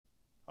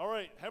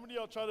right, how many of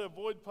y'all tried to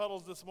avoid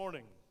puddles this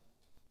morning?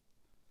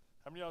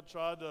 How many of y'all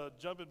tried to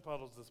jump in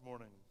puddles this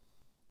morning?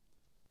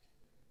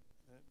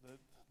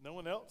 No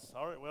one else?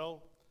 All right,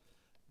 well,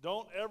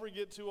 don't ever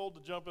get too old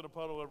to jump in a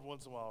puddle every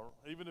once in a while,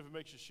 even if it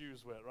makes your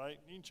shoes wet, right?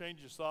 You can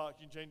change your socks,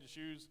 you can change your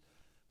shoes,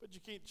 but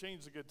you can't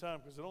change the good time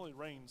because it only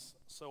rains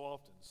so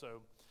often.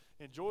 So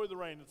enjoy the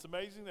rain. It's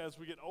amazing that as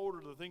we get older,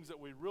 the things that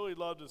we really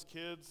loved as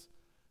kids,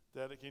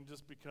 that it can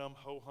just become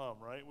ho-hum,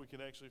 right? We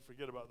can actually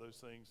forget about those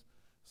things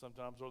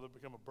sometimes, or they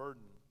become a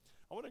burden.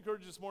 I want to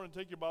encourage you this morning to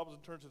take your Bibles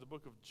and turn to the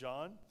book of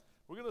John.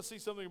 We're going to see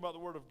something about the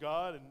Word of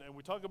God, and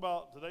we talk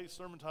about today's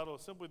sermon title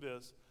is simply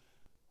this: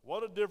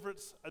 what a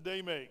difference a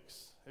day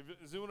makes.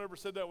 Has anyone ever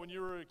said that when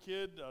you were a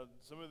kid?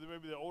 Some of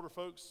maybe the older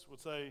folks would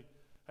say,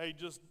 hey,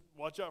 just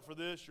watch out for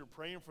this. You're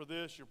praying for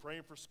this. You're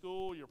praying for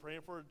school. You're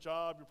praying for a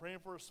job. You're praying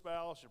for a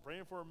spouse. You're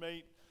praying for a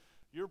mate.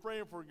 You're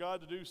praying for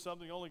God to do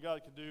something only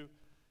God can do.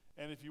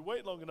 And if you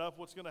wait long enough,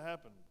 what's going to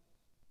happen?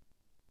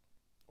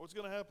 What's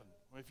going to happen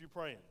if you're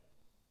praying?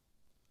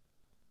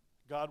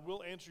 God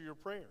will answer your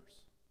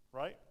prayers,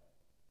 right?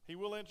 He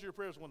will answer your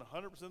prayers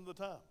 100% of the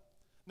time.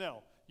 Now,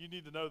 you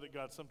need to know that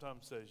God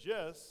sometimes says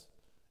yes,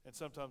 and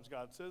sometimes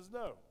God says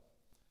no.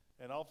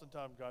 And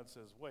oftentimes God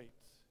says wait.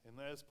 And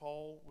as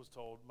Paul was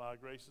told, my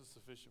grace is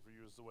sufficient for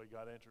you is the way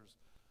God answers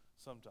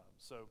sometimes.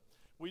 So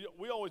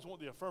we always want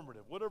the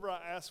affirmative. Whatever I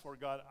ask for,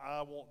 God,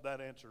 I want that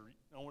answer.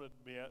 I want it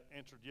to be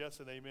answered yes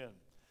and amen.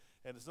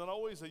 And it's not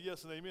always a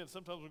yes and amen.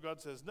 Sometimes when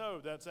God says no,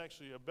 that's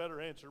actually a better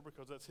answer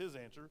because that's his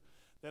answer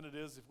than it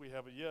is if we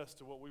have a yes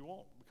to what we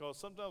want. Because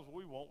sometimes what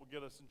we want will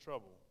get us in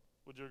trouble.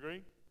 Would you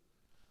agree?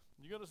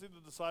 You're going to see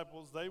the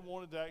disciples, they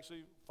wanted to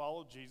actually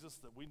follow Jesus,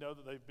 that we know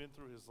that they've been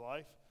through his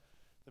life.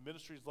 The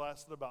ministry's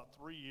lasted about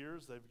 3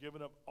 years. They've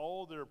given up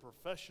all their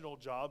professional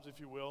jobs, if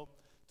you will,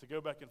 to go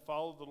back and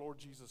follow the Lord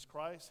Jesus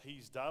Christ.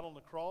 He's died on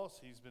the cross.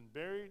 He's been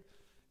buried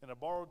in a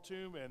borrowed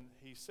tomb, and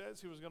he says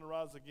he was going to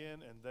rise again,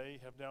 and they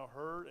have now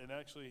heard and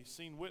actually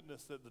seen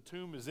witness that the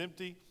tomb is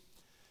empty,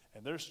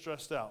 and they're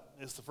stressed out.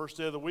 It's the first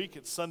day of the week.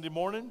 It's Sunday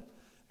morning,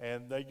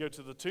 and they go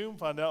to the tomb,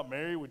 find out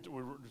Mary. We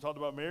talked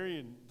about Mary,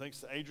 and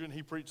thanks to Adrian,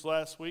 he preached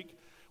last week.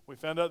 We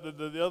found out that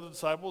the other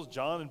disciples,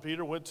 John and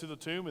Peter, went to the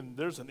tomb, and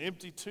there's an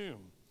empty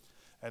tomb.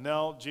 And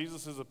now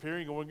Jesus is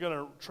appearing, and we're going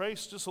to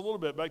trace just a little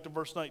bit back to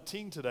verse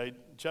 19 today,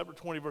 chapter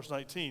 20, verse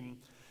 19.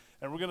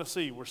 And we're going to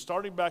see, we're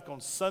starting back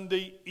on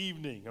Sunday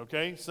evening,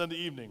 okay? Sunday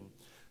evening.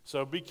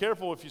 So be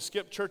careful if you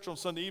skip church on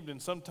Sunday evening.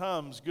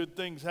 Sometimes good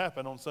things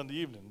happen on Sunday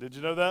evening. Did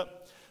you know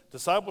that?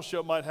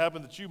 Discipleship might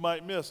happen that you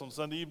might miss on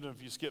Sunday evening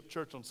if you skip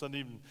church on Sunday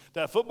evening.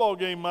 That football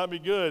game might be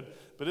good,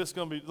 but it's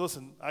going to be,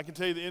 listen, I can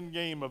tell you the end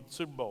game of the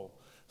Super Bowl.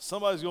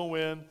 Somebody's going to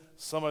win,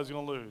 somebody's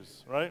going to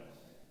lose, right?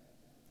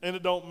 And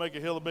it don't make a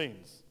hill of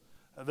beans.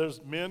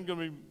 There's men going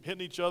to be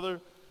hitting each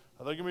other.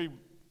 There going to be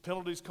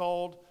penalties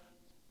called.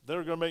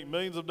 They're going to make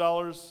millions of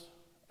dollars,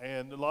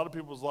 and a lot of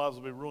people's lives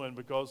will be ruined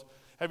because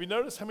have you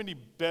noticed how many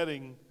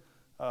betting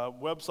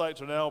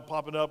websites are now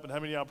popping up and how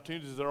many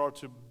opportunities there are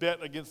to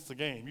bet against the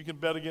game? You can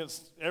bet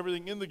against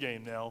everything in the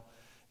game now,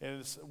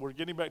 and we're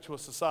getting back to a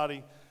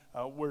society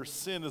where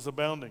sin is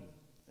abounding.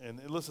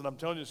 And listen, I'm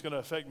telling you, it's going to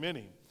affect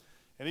many.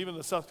 And even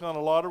the South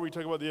Carolina Lottery, we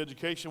talk about the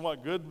education,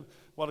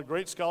 what a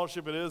great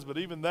scholarship it is, but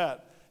even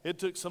that, it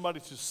took somebody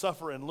to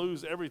suffer and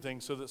lose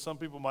everything so that some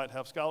people might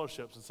have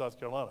scholarships in South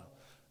Carolina.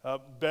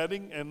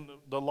 Betting and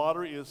the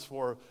lottery is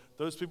for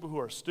those people who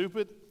are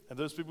stupid and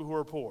those people who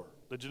are poor.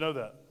 Did you know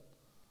that?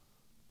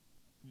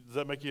 Does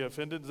that make you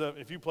offended?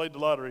 If you played the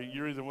lottery,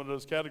 you're either one of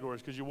those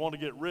categories because you want to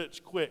get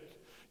rich quick.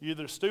 You're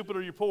either stupid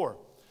or you're poor.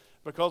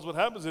 Because what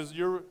happens is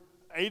you're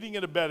aiding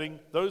and abetting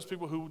those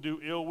people who do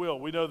ill will.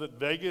 We know that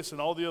Vegas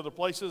and all the other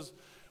places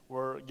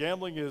where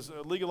gambling is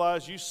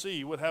legalized, you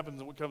see what happens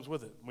and what comes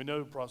with it. We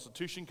know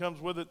prostitution comes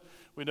with it.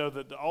 We know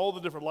that all the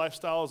different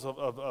lifestyles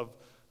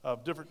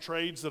of different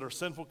trades that are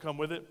sinful come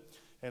with it.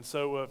 And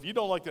so if you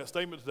don't like that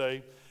statement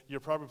today, you're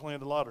probably playing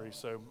the lottery.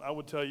 So I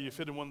would tell you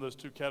fit in one of those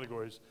two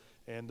categories.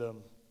 And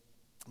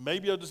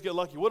maybe I'll just get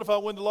lucky. What if I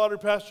win the lottery,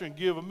 Pastor, and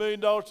give $1 million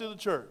to the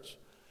church?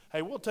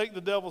 Hey, we'll take the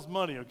devil's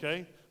money,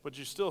 okay? But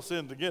you still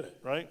sin to get it,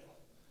 right?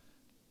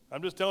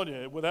 I'm just telling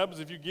you, what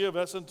happens if you give,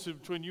 that's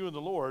between you and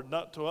the Lord,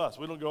 not to us.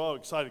 We don't go, oh,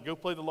 excited, go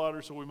play the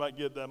lottery so we might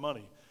get that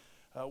money.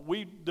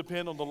 We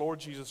depend on the Lord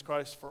Jesus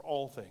Christ for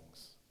all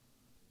things.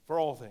 For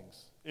all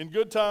things. In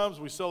good times,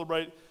 we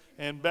celebrate,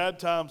 and bad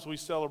times, we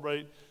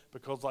celebrate,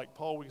 because like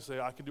Paul, we can say,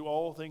 I can do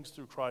all things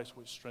through Christ,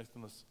 which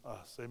strengthens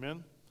us.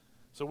 Amen?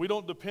 So we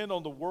don't depend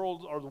on the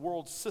world or the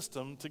world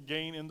system to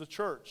gain in the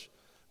church.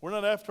 We're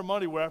not after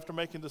money, we're after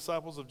making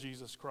disciples of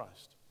Jesus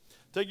Christ.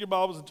 Take your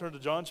Bibles and turn to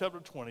John chapter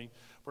 20,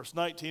 verse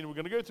 19. We're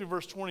going to go through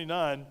verse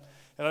 29.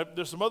 And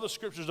there's some other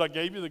scriptures I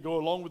gave you that go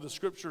along with the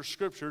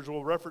scriptures.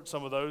 We'll reference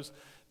some of those.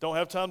 Don't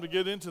have time to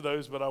get into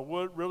those, but I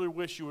would really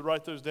wish you would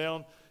write those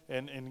down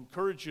and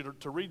encourage you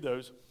to read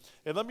those.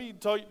 And let me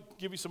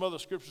give you some other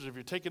scriptures. If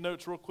you're taking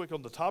notes real quick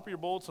on the top of your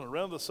bulletin,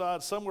 around the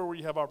side, somewhere where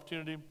you have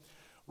opportunity,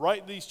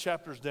 write these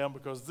chapters down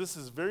because this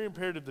is very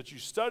imperative that you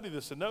study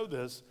this and know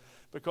this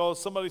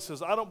Because somebody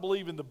says, I don't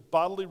believe in the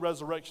bodily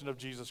resurrection of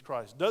Jesus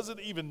Christ. Does it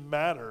even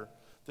matter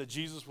that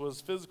Jesus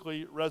was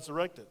physically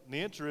resurrected? And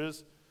the answer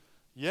is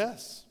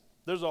yes.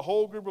 There's a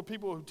whole group of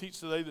people who teach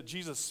today that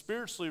Jesus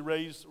spiritually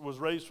was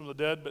raised from the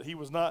dead, but he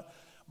was not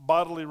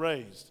bodily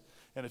raised.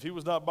 And if he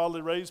was not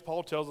bodily raised,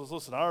 Paul tells us,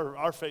 listen,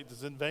 our faith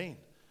is in vain.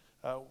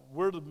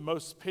 We're the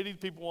most pitied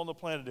people on the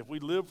planet if we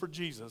live for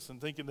Jesus and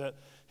thinking that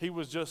he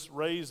was just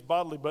raised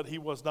bodily, but he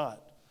was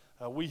not.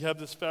 We have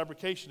this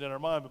fabrication in our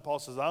mind, but Paul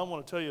says, I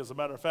want to tell you, as a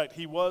matter of fact,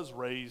 he was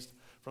raised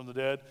from the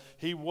dead.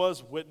 He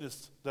was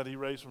witnessed that he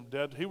raised from the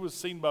dead. He was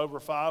seen by over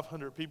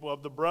 500 people.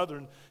 Of the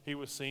brethren, he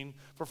was seen.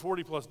 For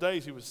 40 plus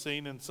days, he was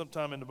seen, and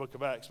sometime in the book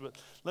of Acts. But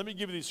let me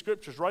give you these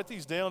scriptures. Write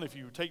these down if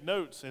you take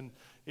notes, and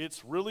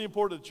it's really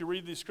important that you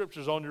read these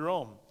scriptures on your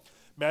own.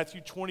 Matthew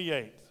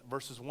 28,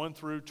 verses 1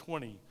 through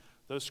 20.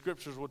 Those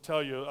scriptures will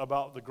tell you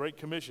about the Great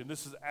Commission.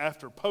 This is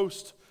after,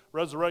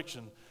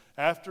 post-resurrection,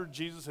 after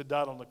Jesus had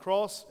died on the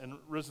cross and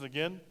risen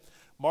again.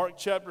 Mark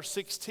chapter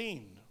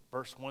 16,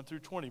 verse 1 through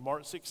 20.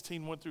 Mark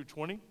 16, 1 through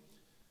 20.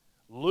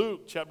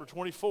 Luke chapter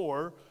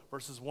 24,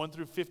 verses 1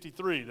 through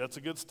 53. That's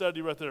a good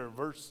study right there.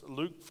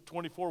 Luke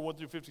 24, 1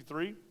 through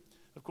 53.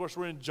 Of course,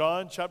 we're in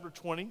John chapter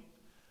 20,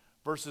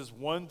 verses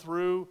 1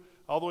 through,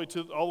 all the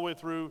way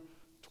through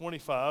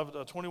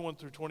 25, 21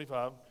 through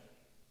 25.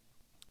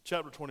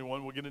 Chapter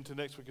 21, we'll get into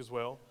next week as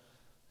well.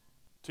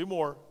 Two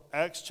more.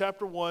 Acts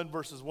chapter 1,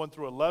 verses 1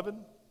 through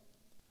 11.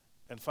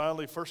 And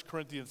finally, 1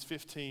 Corinthians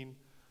 15,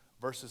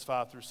 verses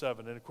 5 through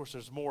 7. And of course,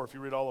 there's more. If you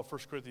read all of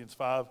 1 Corinthians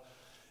 5,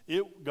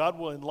 God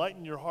will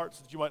enlighten your hearts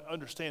that you might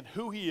understand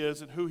who he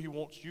is and who he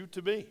wants you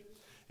to be.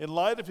 In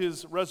light of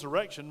his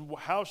resurrection,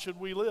 how should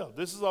we live?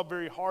 This is a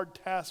very hard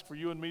task for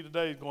you and me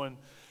today, going,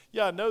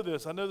 yeah, I know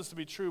this to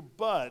be true,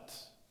 but,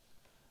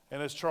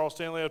 and as Charles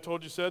Stanley, I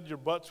told you, said, your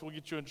buts will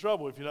get you in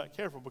trouble if you're not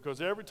careful, because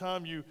every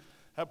time you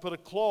have put a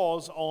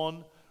clause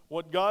on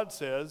what God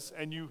says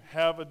and you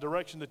have a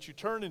direction that you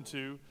turn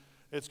into,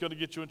 it's going to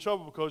get you in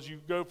trouble, because you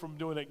go from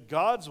doing it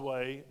God's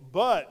way,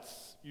 but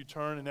you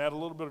turn and add a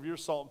little bit of your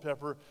salt and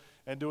pepper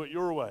and do it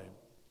your way.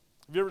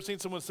 Have you ever seen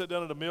someone sit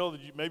down at a meal that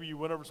maybe you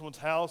went over to someone's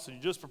house and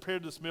you just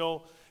prepared this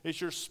meal,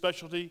 it's your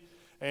specialty,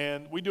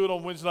 and we do it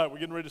on Wednesday night. We're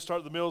getting ready to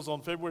start the meals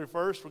on February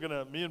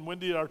 1st. Me and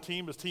Wendy, our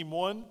team is team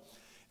 1.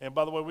 And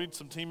by the way, we need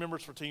some team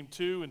members for team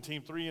 2 and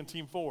team 3 and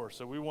team 4.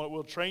 So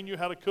we'll train you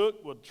how to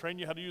cook. We'll train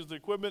you how to use the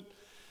equipment.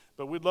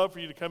 But we'd love for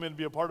you to come in and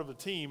be a part of a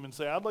team and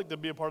say, I'd like to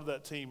be a part of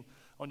that team.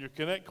 On your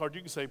Connect card,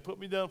 you can say, put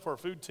me down for a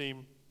food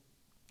team,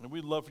 and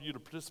we'd love for you to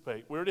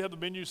participate. We already have the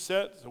menu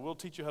set, so we'll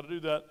teach you how to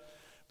do that.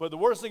 But the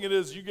worst thing it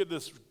is, you get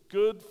this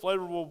good,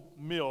 flavorful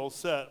meal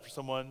set for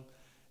someone,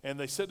 and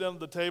they sit down at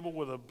the table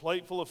with a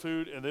plate full of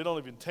food, and they don't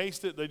even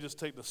taste it. They just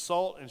take the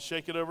salt and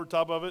shake it over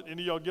top of it.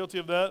 Any of y'all guilty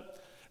of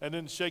that? And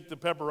then shake the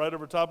pepper right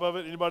over top of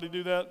it. Anybody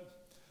do that?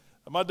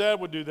 My dad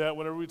would do that.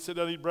 Whenever we'd sit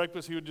down and eat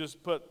breakfast, he would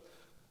just put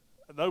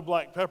no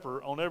black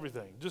pepper on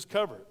everything. Just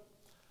cover it.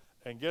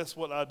 And guess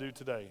what I do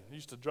today? It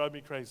used to drive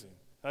me crazy.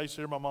 I used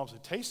to hear my mom say,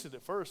 taste it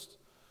at first.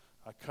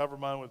 I cover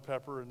mine with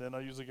pepper, and then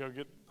I usually go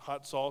get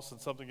hot sauce and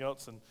something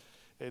else.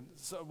 And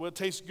so, well, it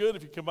tastes good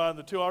if you combine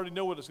the two. I already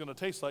know what it's going to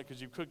taste like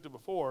because you've cooked it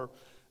before,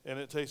 and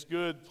it tastes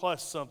good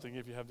plus something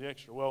if you have the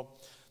extra. Well,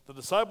 the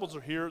disciples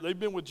are here. They've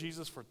been with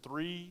Jesus for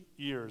 3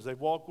 years. They've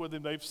walked with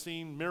him. They've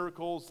seen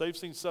miracles. They've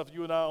seen stuff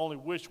you and I only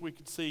wish we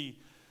could see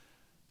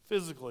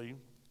physically.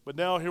 But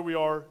now here we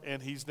are,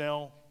 and he's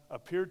now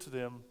appeared to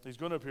them. He's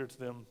going to appear to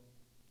them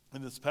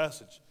in this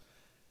passage.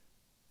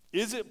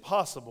 Is it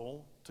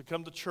possible to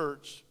come to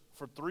church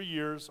for 3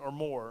 years or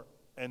more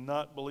and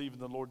not believe in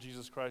the Lord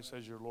Jesus Christ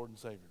as your Lord and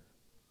Savior?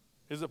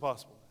 Is it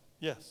possible?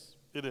 Yes,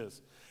 it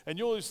is. And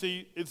you'll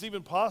see it's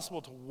even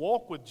possible to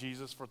walk with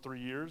Jesus for 3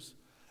 years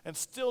and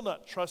still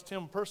not trust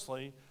him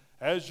personally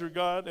as your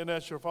God and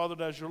as your Father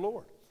and as your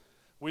Lord.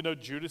 We know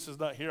Judas is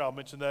not here. I'll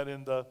mention that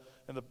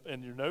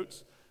in your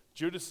notes.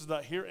 Judas is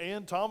not here,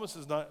 and Thomas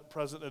is not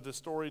present at this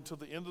story until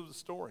the end of the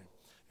story.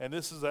 And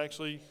this is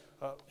actually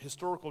a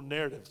historical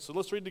narrative. So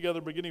let's read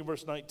together beginning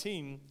verse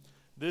 19.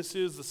 This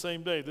is the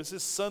same day. This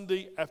is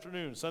Sunday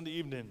afternoon, Sunday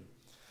evening.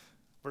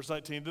 Verse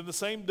 19, then the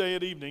same day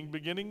at evening,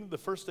 beginning the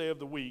first day of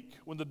the week,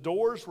 when the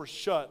doors were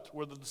shut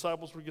where the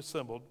disciples were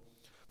assembled,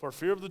 for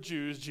fear of the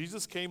Jews,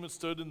 Jesus came and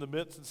stood in the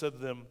midst and said to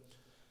them,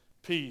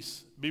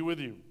 peace be with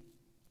you.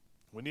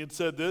 When he had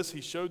said this,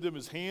 he showed them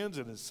his hands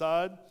and his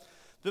side.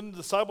 Then the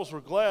disciples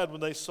were glad when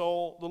they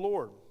saw the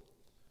Lord.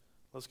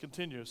 Let's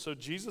continue. So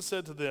Jesus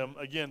said to them,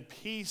 again,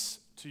 peace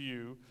to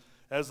you.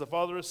 As the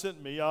Father has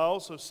sent me, I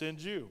also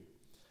send you.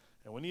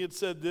 And when he had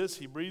said this,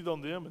 he breathed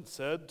on them and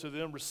said to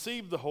them,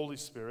 receive the Holy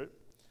Spirit.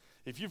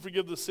 If you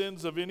forgive the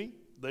sins of any,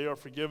 they are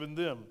forgiven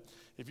them.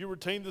 If you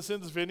retain the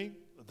sins of any,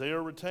 they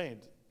are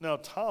retained. Now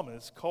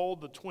Thomas,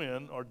 called the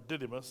twin, or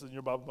Didymus, as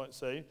your Bible might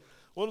say,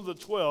 one of the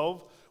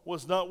 12,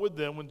 was not with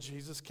them when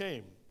Jesus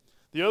came.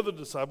 The other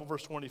disciple,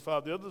 verse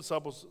 25, the other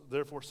disciples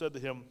therefore said to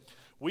him,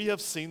 we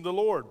have seen the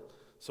Lord.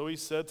 So he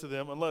said to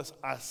them, unless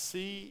I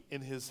see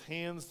in his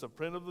hands the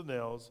print of the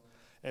nails,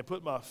 and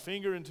put my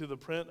finger into the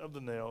print of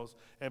the nails,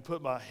 and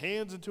put my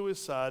hands into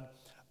his side,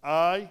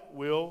 I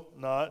will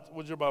not,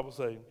 what does your Bible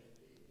say?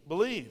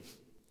 Believe.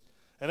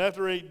 And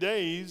after 8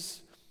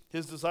 days,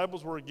 his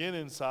disciples were again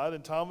inside,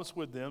 and Thomas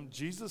with them.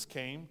 Jesus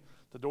came,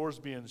 the doors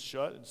being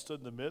shut, and stood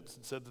in the midst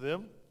and said to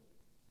them,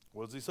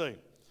 what does he say?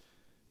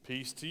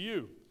 Peace to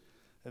you.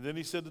 And then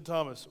he said to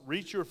Thomas,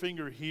 reach your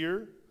finger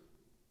here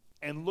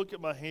and look at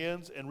my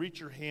hands, and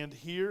reach your hand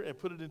here and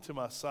put it into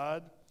my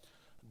side.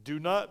 Do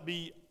not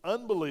be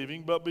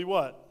unbelieving, but be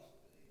what?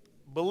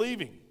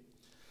 Believing.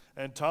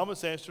 And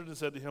Thomas answered and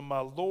said to him, my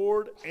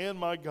Lord and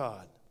my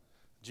God.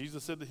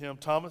 Jesus said to him,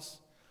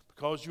 Thomas,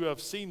 because you have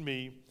seen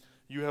me,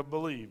 you have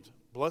believed.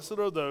 Blessed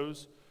are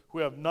those who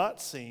have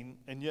not seen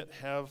and yet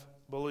have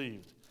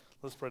believed.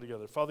 Let's pray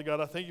together. Father God,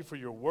 I thank you for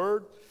your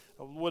word,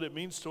 what it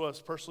means to us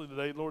personally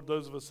today. Lord,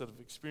 those of us that have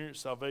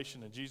experienced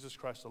salvation in Jesus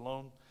Christ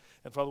alone.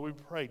 And Father, we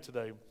pray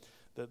today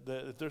that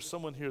if there's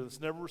someone here that's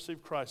never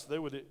received Christ, they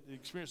would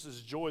experience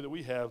this joy that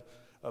we have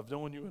of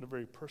knowing you in a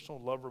very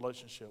personal love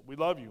relationship. We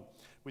love you.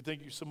 We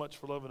thank you so much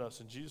for loving us.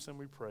 In Jesus' name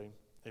we pray.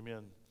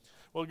 Amen.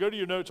 Well, go to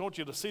your notes. I want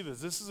you to see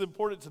this. This is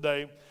important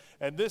today,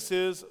 and this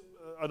is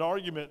an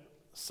argument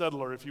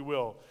settler, if you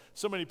will.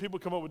 So many people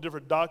come up with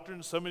different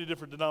doctrines, so many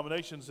different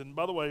denominations. And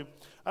by the way,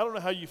 I don't know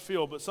how you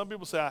feel, but some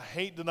people say, I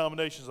hate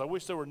denominations. I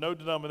wish there were no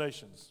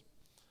denominations.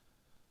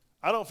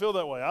 I don't feel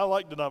that way. I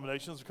like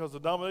denominations because the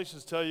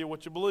denominations tell you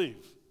what you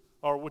believe,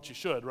 or what you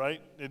should, right?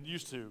 It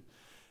used to.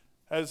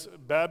 As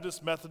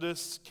Baptists,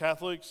 Methodists,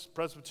 Catholics,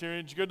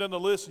 Presbyterians, you go down the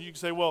list and you can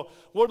say, well,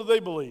 what do they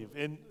believe?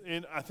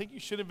 And I think you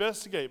should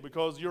investigate,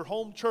 because your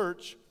home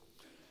church,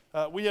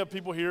 we have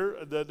people here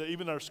that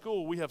even in our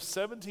school, we have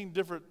 17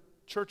 different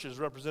churches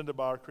represented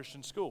by our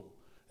Christian school.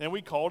 And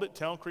we called it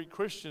Town Creek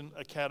Christian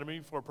Academy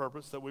for a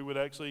purpose that we would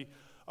actually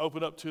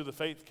open up to the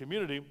faith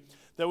community,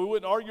 that we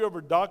wouldn't argue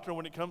over doctrine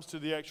when it comes to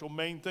the actual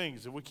main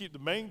things. If we keep the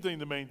main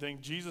thing,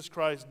 Jesus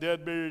Christ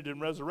dead, buried, and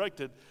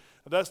resurrected,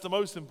 that's the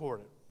most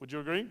important. Would you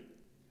agree?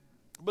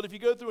 But if you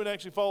go through and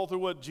actually follow through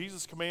what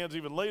Jesus commands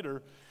even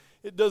later,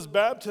 does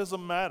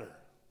baptism matter?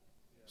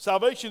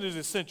 Salvation is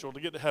essential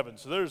to get to heaven.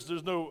 So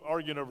there's no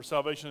arguing over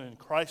salvation in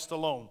Christ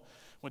alone.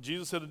 When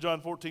Jesus said in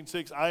John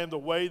 14:6, I am the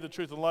way, the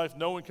truth, and life.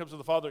 No one comes to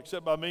the Father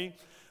except by me.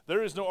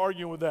 There is no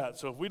arguing with that.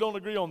 So if we don't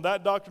agree on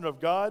that doctrine of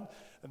God,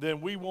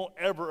 then we won't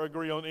ever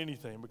agree on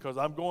anything, because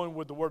I'm going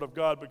with the Word of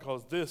God,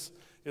 because this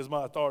is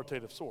my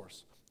authoritative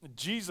source.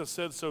 Jesus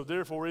said so,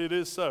 therefore it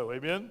is so.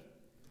 Amen?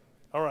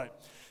 All right.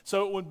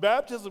 So when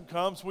baptism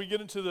comes, we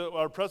get into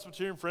our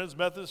Presbyterian friends,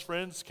 Methodist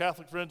friends,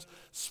 Catholic friends,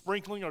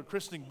 sprinkling our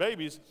christening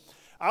babies.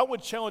 I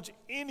would challenge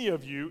any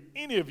of you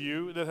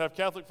that have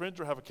Catholic friends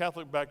or have a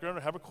Catholic background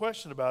or have a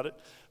question about it,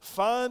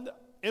 find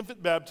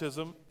infant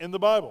baptism in the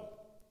Bible.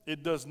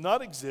 It does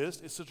not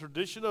exist. It's a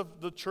tradition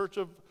of the Church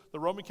of the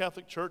Roman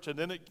Catholic Church, and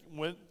then it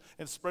went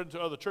and spread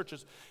into other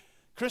churches.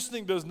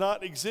 Christening does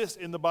not exist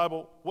in the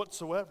Bible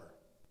whatsoever.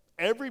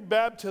 Every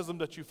baptism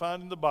that you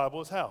find in the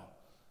Bible is how?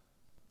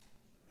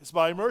 It's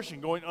by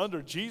immersion, going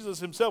under. Jesus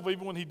himself,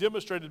 even when he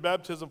demonstrated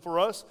baptism for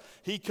us,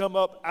 he come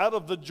up out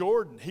of the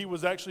Jordan. He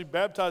was actually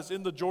baptized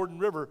in the Jordan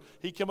River.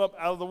 He came up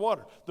out of the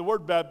water. The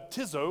word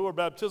baptizo, or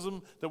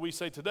baptism that we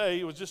say today,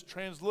 it was just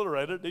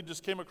transliterated. They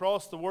just came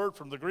across the word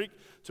from the Greek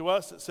to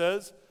us. It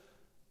says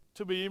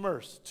to be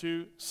immersed,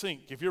 to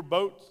sink. If your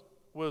boat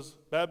was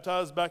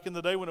baptized back in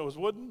the day when it was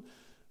wooden,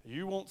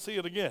 you won't see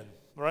it again,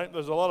 right?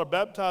 There's a lot of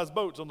baptized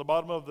boats on the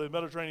bottom of the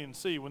Mediterranean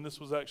Sea when this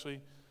was actually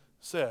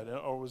said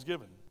or was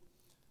given.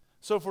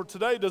 So for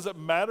today, does it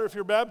matter if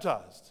you're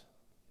baptized?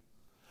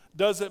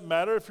 Does it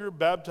matter if you're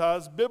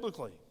baptized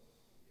biblically?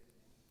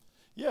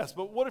 Yes,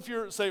 but what if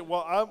you're saying,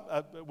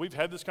 well, we've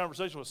had this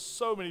conversation with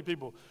so many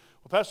people.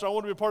 Well, Pastor, I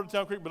want to be a part of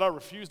Town Creek, but I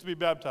refuse to be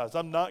baptized.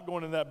 I'm not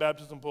going in that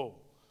baptism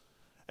pool.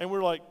 And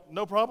we're like,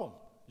 no problem.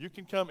 You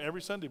can come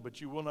every Sunday,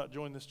 but you will not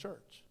join this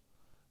church.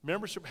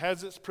 Membership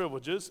has its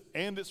privileges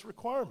and its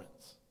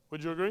requirements.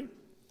 Would you agree?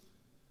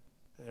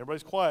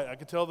 Everybody's quiet. I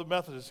can tell the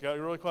Methodists got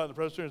really quiet. The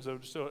Presbyterians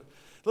are still.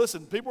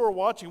 Listen, people are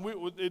watching.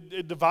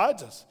 It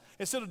divides us.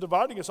 Instead of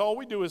dividing us, all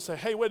we do is say,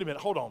 hey, wait a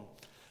minute, hold on.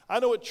 I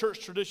know what church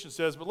tradition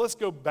says, but let's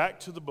go back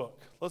to the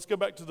book. Let's go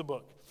back to the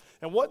book.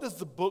 And what does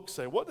the book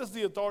say? What does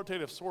the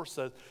authoritative source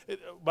say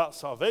about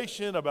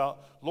salvation,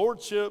 about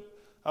lordship,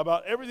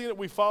 about everything that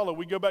we follow?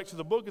 We go back to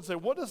the book and say,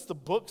 what does the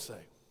book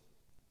say?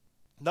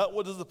 Not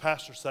what does the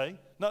pastor say,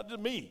 not to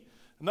me,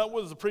 not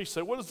what does the priest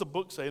say. What does the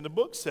book say? And the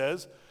book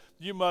says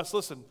you must,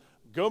 listen,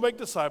 go make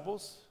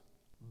disciples,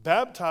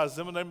 baptize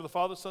them in the name of the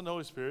Father, Son, and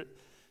Holy Spirit,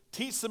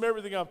 teach them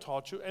everything I've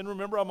taught you, and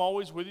remember, I'm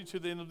always with you to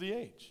the end of the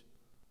age.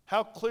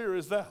 How clear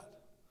is that?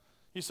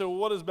 You say, well,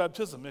 what is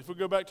baptism? If we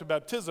go back to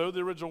baptizo, the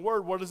original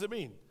word, what does it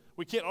mean?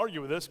 We can't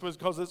argue with this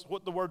because it's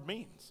what the word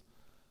means.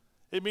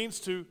 It means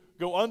to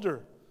go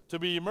under, to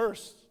be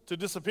immersed, to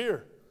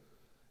disappear.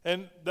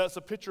 And that's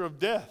a picture of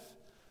death.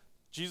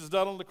 Jesus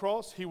died on the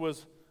cross. He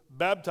was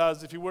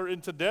baptized. If he were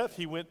into death,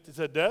 he went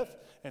to death.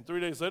 And 3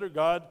 days later,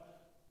 God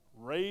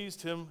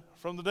raised him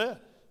from the dead.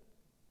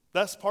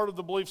 That's part of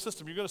the belief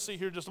system. You're going to see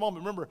here in just a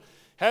moment. Remember,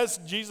 has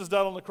Jesus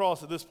died on the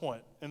cross at this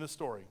point in this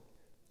story?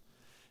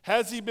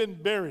 Has he been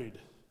buried?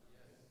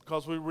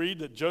 because we read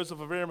that Joseph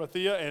of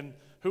Arimathea and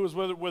who was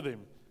with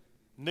him?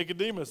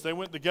 Nicodemus. They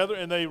went together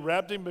and they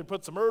wrapped him, they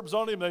put some herbs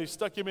on him, they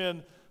stuck him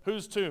in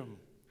whose tomb?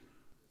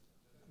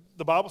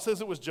 The Bible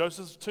says it was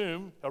Joseph's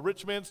tomb, a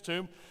rich man's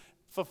tomb,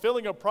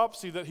 fulfilling a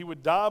prophecy that he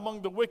would die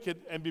among the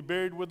wicked and be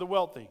buried with the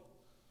wealthy.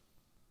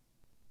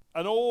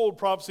 An old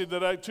prophecy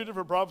that two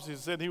different prophecies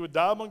said he would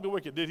die among the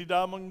wicked. Did he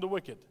die among the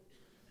wicked?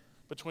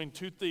 Between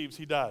two thieves,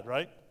 he died,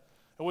 right?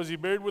 And was he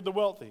buried with the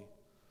wealthy?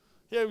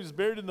 Yeah, he was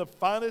buried in the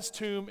finest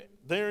tomb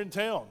there in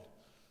town.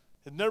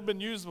 It had never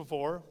been used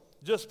before,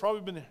 just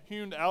probably been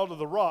hewn out of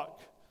the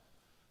rock.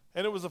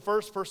 And it was the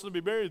first person to be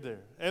buried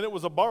there. And it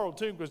was a borrowed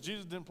tomb because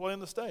Jesus didn't plan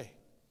to stay.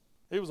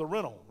 It was a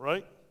rental,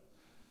 right?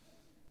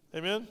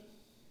 Amen?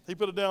 He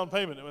put a down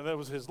payment, and that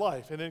was his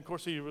life. And then, of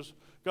course,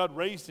 God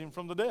raised him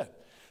from the dead.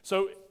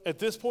 So at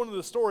this point in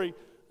the story,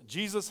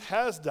 Jesus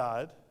has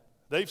died.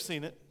 They've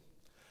seen it.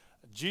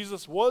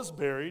 Jesus was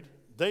buried.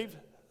 They've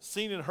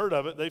seen and heard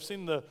of it. They've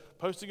seen the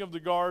posting of the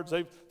guards.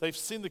 They've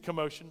seen the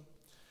commotion.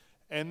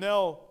 And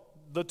now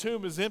the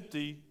tomb is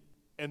empty,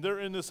 and they're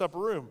in this upper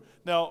room.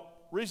 Now,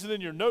 reason in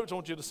your notes, I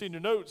want you to see in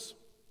your notes.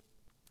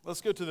 Let's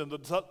go to them.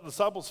 The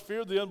disciples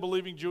feared the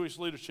unbelieving Jewish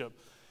leadership.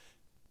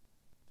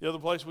 The other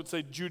place would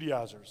say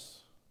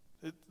Judaizers.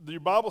 Your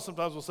Bible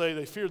sometimes will say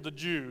they feared the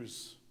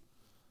Jews.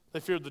 They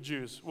feared the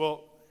Jews.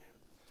 Well,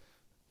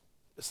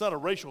 it's not a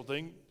racial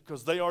thing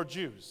because they are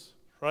Jews,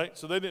 right?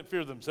 So they didn't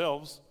fear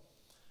themselves.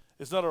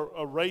 It's not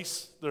a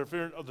race they're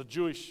fearing of the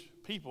Jewish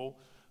people.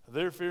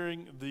 They're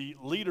fearing the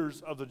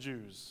leaders of the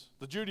Jews,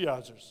 the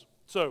Judaizers.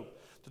 So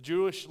the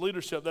Jewish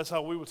leadership, that's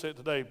how we would say it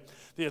today.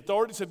 The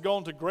authorities had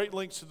gone to great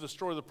lengths to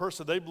destroy the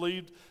person they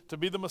believed to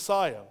be the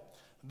Messiah,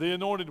 the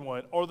anointed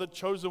one, or the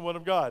chosen one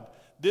of God.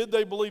 Did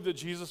they believe that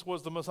Jesus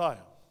was the Messiah?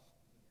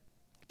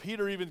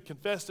 Peter even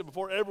confessed it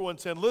before everyone,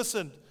 said,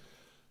 listen,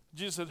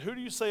 Jesus said, who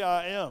do you say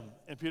I am?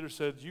 And Peter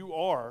said, you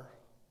are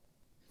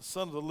the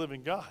Son of the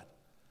living God.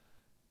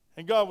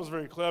 And God was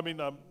very clear.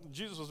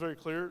 Jesus was very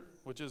clear,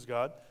 which is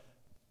God.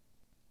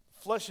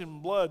 Flesh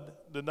and bone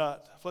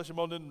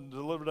didn't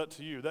deliver that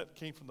to you. That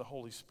came from the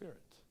Holy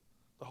Spirit.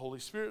 The Holy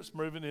Spirit's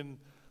moving in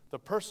the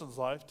person's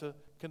life to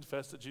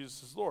confess that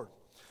Jesus is Lord.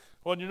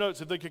 Well, in your notes,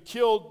 if they could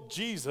kill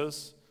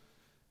Jesus,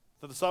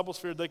 the disciples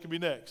feared they could be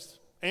next.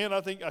 And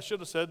I think I should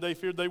have said they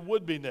feared they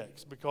would be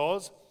next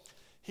because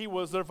he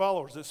was their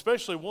followers,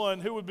 especially one.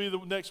 Who would be the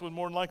next one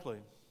more than likely?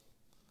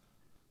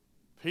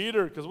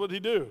 Peter, because what did he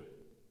do?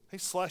 He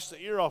slashed the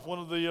ear off one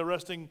of the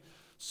arresting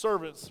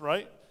servants,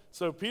 right?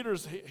 So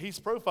he's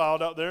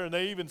profiled out there, and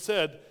they even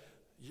said,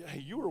 yeah,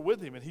 you were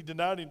with him, and he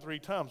denied him 3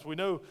 times. We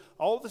know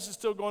all of this is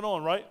still going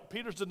on, right?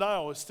 Peter's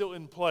denial is still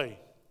in play.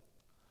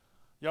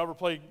 Y'all ever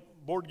play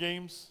board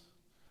games,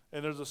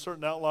 and there's a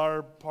certain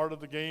outlier part of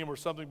the game or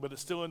something, but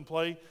it's still in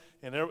play,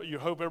 and you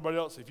hope everybody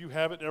else, if you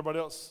have it, everybody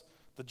else,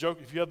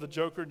 if you have the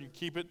joker and you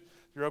keep it,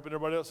 you're hoping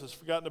everybody else has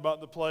forgotten about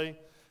the play,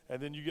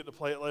 and then you get to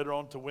play it later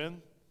on to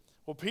win.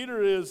 Well,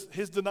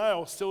 his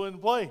denial is still in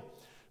play.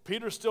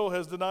 Peter still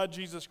has denied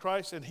Jesus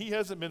Christ, and he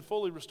hasn't been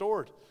fully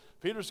restored.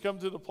 Peter's come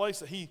to the place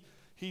that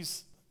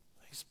he's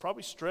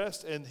probably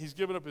stressed, and he's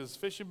given up his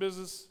fishing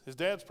business. His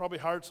dad's probably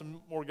hired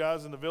some more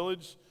guys in the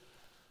village.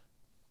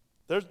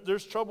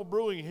 There's trouble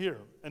brewing here,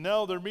 and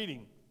now they're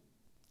meeting.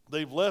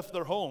 They've left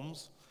their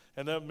homes,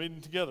 and they're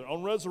meeting together.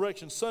 On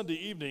Resurrection Sunday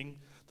evening,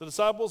 the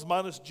disciples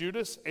minus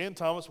Judas and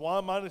Thomas.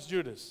 Why minus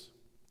Judas?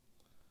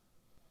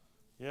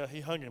 Yeah, he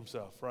hung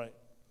himself, right?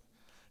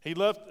 They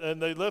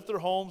left their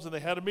homes, and they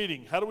had a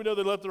meeting. How do we know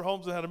they left their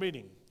homes and had a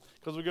meeting?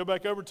 Because we go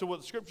back over to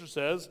what the Scripture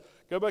says.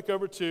 Go back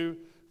over to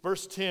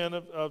verse 10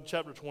 of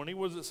chapter 20.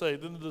 What does it say?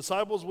 Then the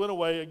disciples went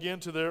away again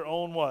to their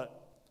own what?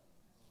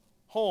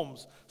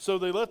 Homes. So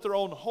they left their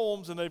own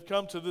homes, and they've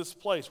come to this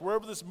place.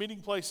 Wherever this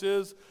meeting place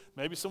is,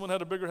 maybe someone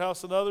had a bigger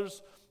house than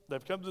others.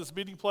 They've come to this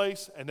meeting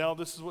place, and now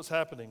this is what's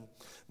happening.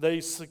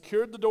 They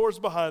secured the doors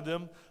behind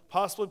them,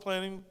 possibly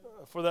planning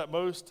for that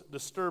most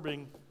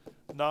disturbing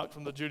knock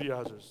from the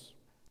Judaizers.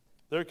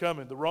 They're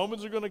coming. The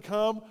Romans are going to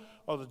come,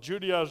 or the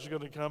Judaizers are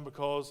going to come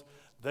because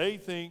they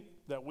think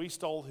that we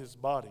stole his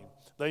body.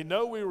 They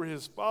know we were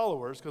his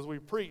followers because we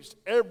preached.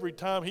 Every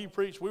time he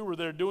preached, we were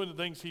there doing the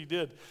things he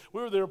did.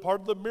 We were there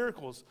part of the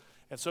miracles.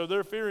 And so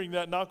they're fearing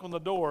that knock on the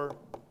door.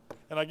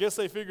 And I guess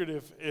they figured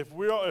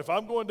if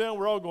I'm going down,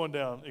 we're all going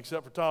down,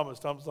 except for Thomas.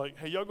 Thomas is like,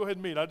 hey, y'all go ahead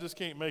and meet. I just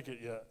can't make it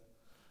yet,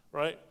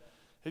 right?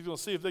 He's going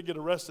to see if they get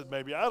arrested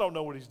maybe. I don't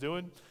know what he's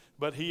doing,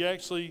 but he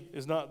actually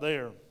is not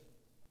there.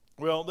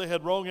 Well, they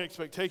had wrong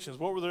expectations.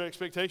 What were their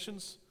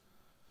expectations?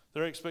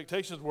 Their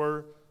expectations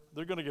were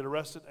they're going to get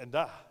arrested and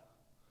die.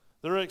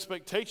 Their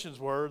expectations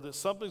were that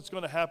something's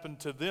going to happen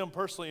to them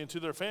personally and to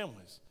their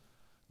families.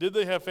 Did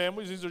they have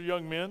families? These are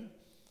young men.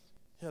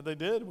 Yeah, they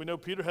did. We know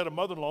Peter had a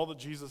mother-in-law that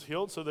Jesus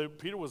healed, so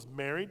Peter was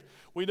married.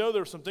 We know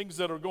there were some things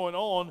that are going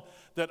on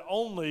that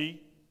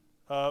only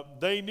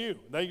they knew.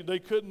 They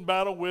couldn't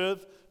battle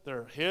with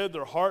their head,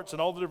 their hearts,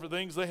 and all the different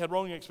things. They had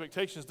wrong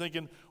expectations,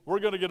 thinking, we're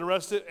going to get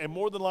arrested, and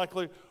more than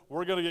likely,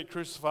 we're going to get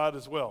crucified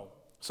as well.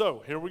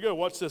 So, here we go.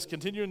 Watch this.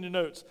 Continue in your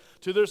notes.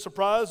 To their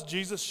surprise,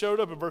 Jesus showed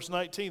up in verse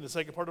 19, the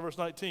second part of verse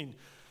 19.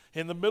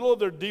 In the middle of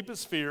their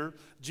deepest fear,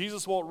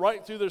 Jesus walked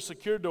right through their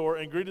secure door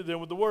and greeted them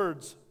with the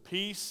words,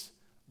 "Peace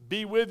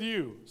be with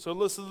you." So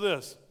listen to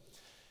this.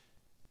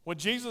 When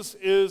Jesus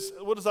is,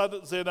 what is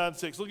Isaiah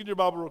 9:6? Look in your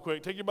Bible real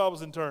quick. Take your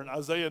Bibles in turn.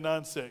 Isaiah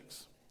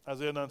 9:6.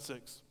 Isaiah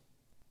 9:6.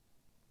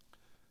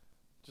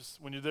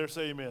 Just when you're there,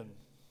 say amen.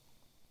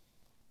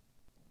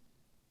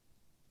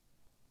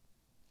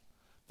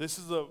 This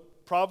is a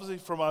prophecy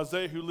from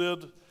Isaiah, who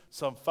lived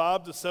some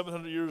 500 to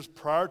 700 years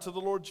prior to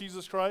the Lord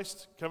Jesus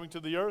Christ coming to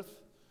the earth.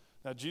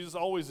 Now, Jesus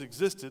always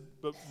existed,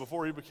 but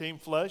before he became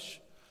flesh.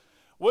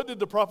 What did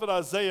the prophet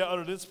Isaiah,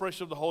 under the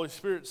inspiration of the Holy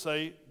Spirit,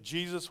 say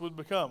Jesus would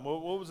become?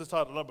 What was his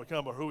title? Not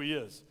become, but who he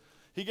is.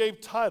 He gave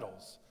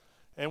titles.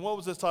 And what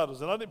was his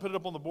titles? And I didn't put it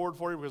up on the board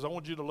for you because I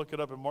want you to look it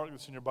up and mark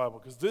this in your Bible,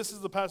 because this is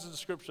the passage of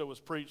Scripture that was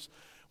preached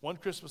one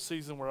Christmas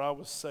season where I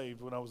was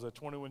saved when I was a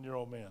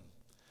 21-year-old man.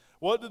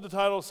 What did the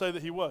title say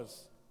that he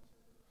was?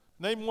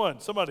 Name one.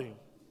 Somebody.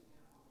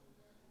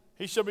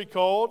 He shall be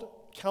called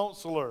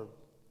Counselor.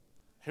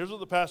 Here's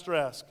what the pastor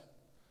asked.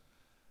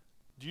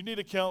 Do you need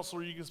a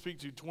counselor you can speak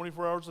to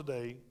 24 hours a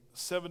day,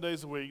 7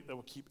 days a week, that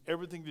will keep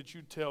everything that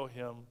you tell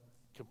him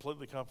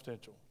completely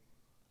confidential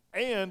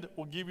and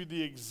will give you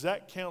the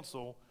exact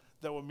counsel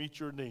that will meet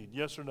your need?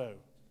 Yes or no?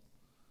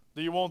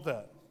 Do you want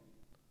that?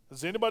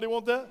 Does anybody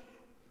want that?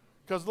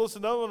 Because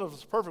listen, no one of us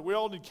is perfect. We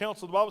all need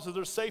counsel. The Bible says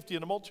there's safety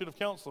in a multitude of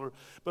counselors.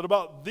 But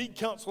about the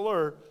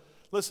counselor,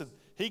 listen,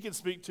 he can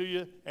speak to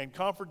you and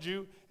comfort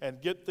you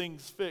and get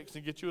things fixed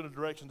and get you in a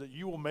direction that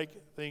you will make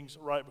things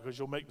right, because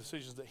you'll make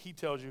decisions that he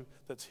tells you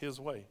that's his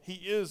way. He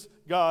is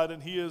God,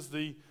 and he is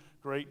the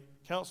great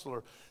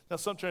counselor. Now,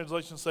 some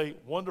translations say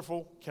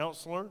wonderful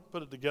counselor.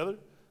 Put it together.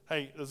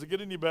 Hey, does it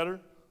get any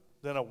better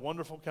than a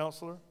wonderful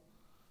counselor?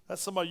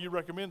 That's somebody you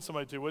recommend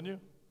somebody to, wouldn't you?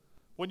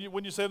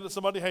 When you say to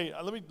somebody, hey,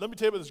 let me tell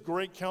you about this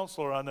great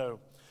counselor I know.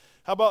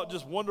 How about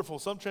just wonderful?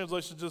 Some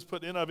translations just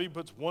put, NIV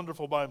puts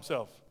wonderful by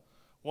himself.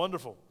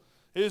 Wonderful.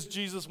 Is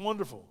Jesus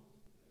wonderful?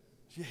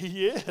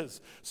 He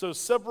is. So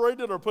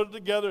separate it or put it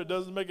together. It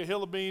doesn't make a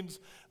hill of beans.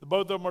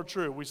 Both of them are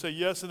true. We say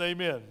yes and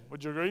amen.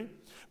 Would you agree?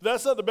 But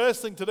that's not the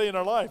best thing today in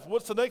our life.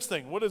 What's the next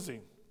thing? What is he?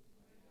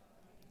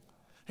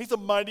 He's a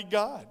mighty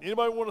God.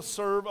 Anybody want to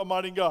serve a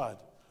mighty God?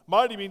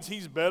 Mighty means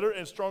he's better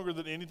and stronger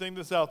than anything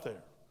that's out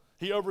there.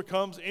 He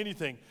overcomes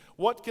anything.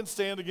 What can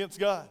stand against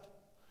God?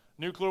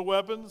 Nuclear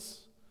weapons,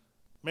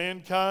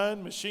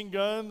 mankind, machine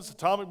guns,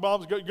 atomic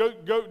bombs.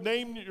 Go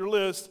name your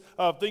list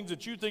of things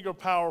that you think are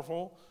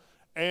powerful.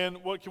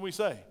 And what can we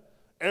say?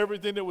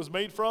 Everything that was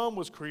made from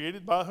was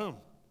created by whom?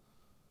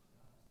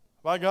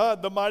 By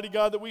God, the mighty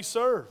God that we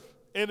serve.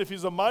 And if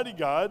he's a mighty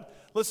God,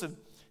 listen,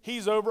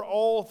 he's over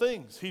all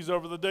things. He's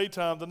over the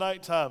daytime, the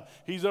nighttime.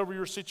 He's over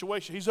your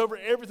situation. He's over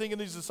everything in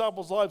these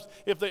disciples' lives.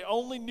 If they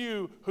only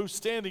knew who's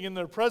standing in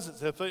their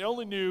presence, if they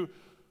only knew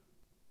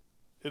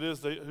it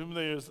is whom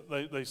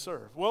they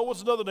serve. Well,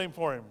 what's another name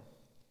for him?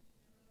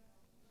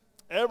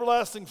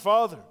 Everlasting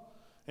Father.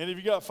 And if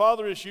you got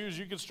father issues,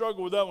 you can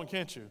struggle with that one,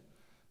 can't you?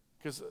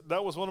 Because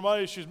that was one of my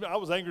issues. I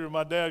was angry with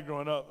my dad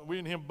growing up. We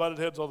and him butted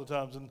heads all the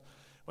times. And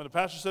when the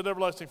pastor said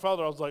everlasting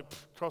Father, I was like,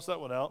 cross that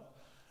one out.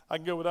 I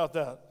can go without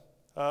that.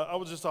 I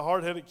was just a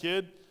hard-headed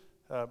kid.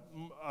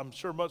 I'm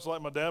sure much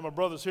like my dad. My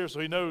brother's here, so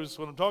he knows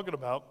what I'm talking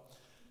about.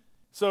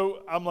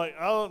 So I'm like,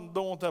 I don't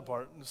want that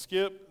part.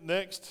 Skip,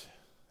 next.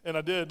 And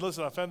I did.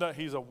 Listen, I found out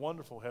he's a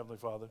wonderful Heavenly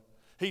Father.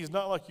 He's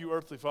not like you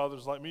earthly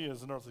fathers, like me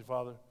as an earthly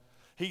father.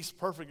 He's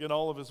perfect in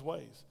all of his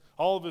ways.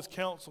 All of his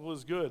counsel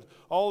is good.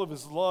 All of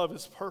his love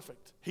is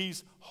perfect.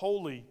 He's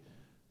holy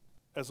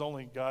as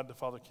only God the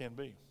Father can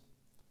be.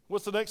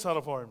 What's the next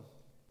title for him?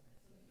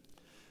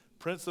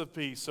 Prince of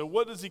Peace. So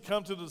what does he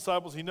come to the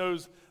disciples? He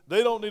knows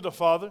they don't need a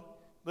father.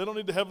 They don't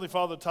need the Heavenly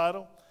Father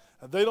title.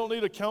 They don't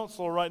need a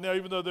counselor right now,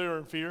 even though they're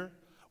in fear.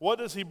 What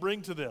does he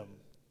bring to them?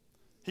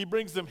 He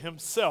brings them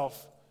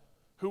himself,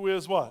 who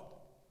is what?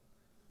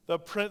 The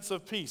Prince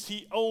of Peace.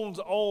 He owns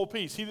all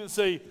peace. He didn't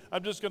say,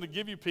 I'm just going to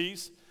give you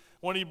peace.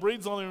 When he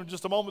breathes on them in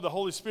just a moment, the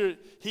Holy Spirit,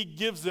 he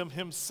gives them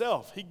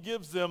himself. He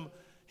gives them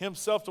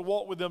himself to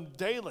walk with them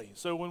daily.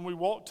 So when we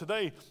walk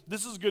today,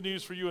 this is good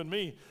news for you and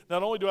me.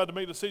 Not only do I have to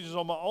make decisions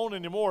on my own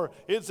anymore,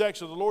 it's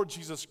actually the Lord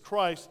Jesus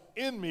Christ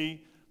in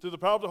me through the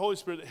power of the Holy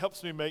Spirit that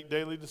helps me make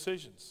daily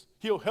decisions.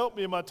 He'll help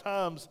me in my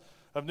times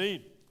of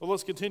need. Well,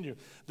 let's continue.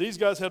 These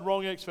guys had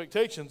wrong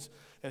expectations,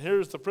 and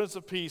here's the Prince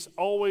of Peace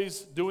always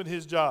doing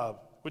his job.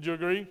 Would you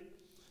agree?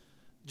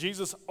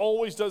 Jesus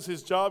always does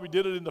his job. He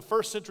did it in the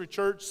first century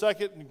church,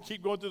 second, and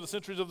keep going through the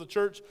centuries of the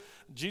church.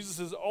 Jesus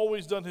has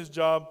always done his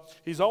job.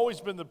 He's always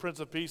been the Prince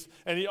of Peace,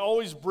 and he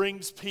always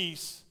brings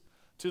peace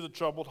to the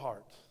troubled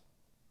heart.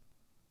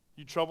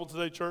 You troubled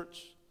today,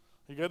 church?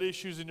 You got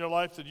issues in your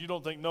life that you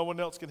don't think no one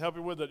else can help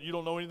you with, that you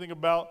don't know anything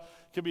about?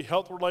 It could be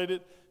health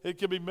related. It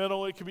could be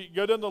mental. It could be,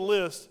 go down the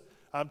list.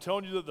 I'm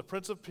telling you that the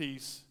Prince of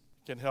Peace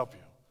can help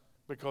you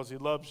because he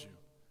loves you.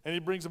 And he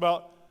brings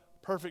about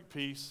perfect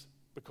peace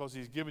because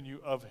he's given you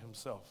of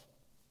himself.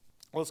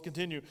 Let's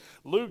continue.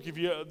 Luke,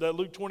 that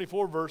Luke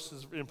 24 verse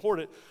is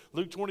important.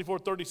 Luke 24,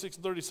 36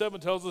 and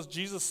 37 tells us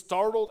Jesus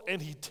startled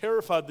and he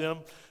terrified them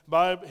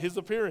by his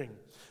appearing.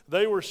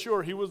 They were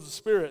sure he was the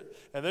Spirit,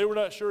 and they were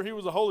not sure he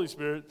was the Holy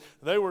Spirit.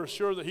 They were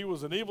sure that he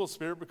was an evil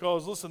spirit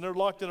because, listen, they're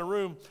locked in a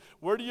room.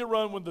 Where do you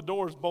run when the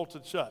door is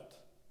bolted shut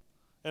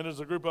and there's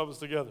a group of us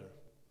together?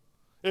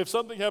 If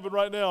something happened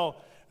right now,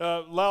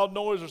 loud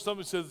noise or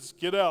somebody says,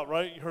 get out,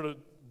 right? You heard a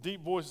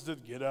deep voice that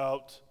said, get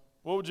out.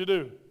 What would you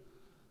do?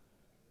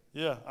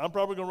 Yeah, I'm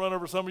probably going to run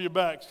over some of your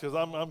backs because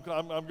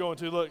I'm going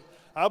to. Look,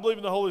 I believe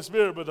in the Holy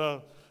Spirit,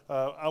 but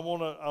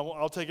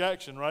I'll take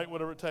action, right?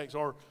 Whatever it takes.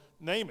 Or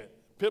name it.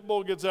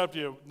 Pitbull gets after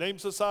you. Name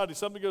society.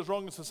 Something goes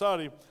wrong in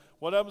society.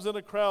 What happens in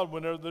a crowd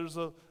when there's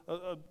a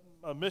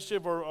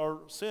mischief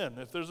or sin?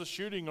 If there's a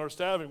shooting or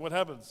stabbing, what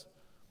happens?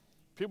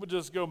 People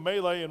just go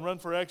melee and run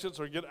for exits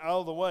or get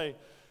out of the way,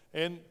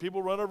 and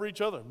people run over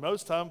each other.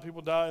 Most time,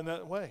 people die in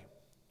that way.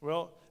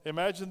 Well,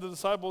 imagine the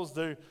disciples.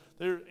 They're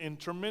in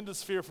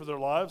tremendous fear for their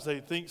lives. They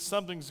think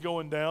something's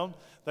going down.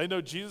 They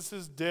know Jesus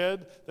is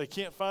dead. They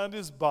can't find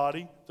his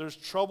body. There's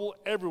trouble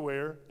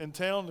everywhere in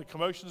town. The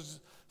commotion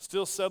is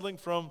still settling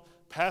from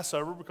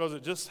Passover because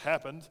it just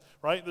happened,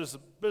 right? There's a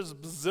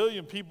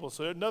bazillion people,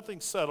 so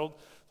nothing's settled.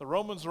 The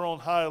Romans are on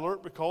high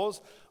alert because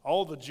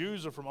all the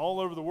Jews are from all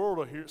over the world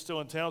are here still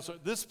in town. So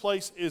this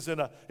place is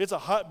it's a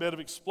hotbed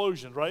of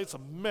explosions, right? It's a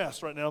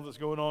mess right now that's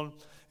going on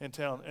in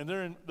town, and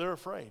they're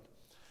afraid.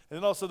 And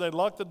then also they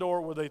lock the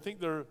door where they think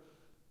they're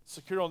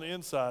secure on the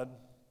inside,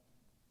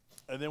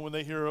 and then when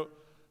they hear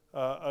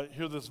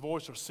this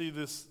voice or see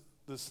this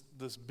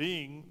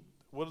being,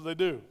 what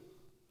do?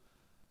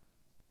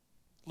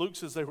 Luke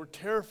says they were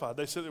terrified.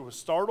 They said they were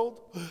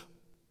startled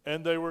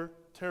and they were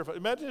terrified.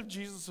 Imagine if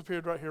Jesus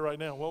appeared right here, right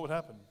now. What would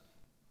happen?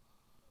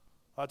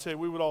 I tell you,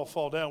 we would all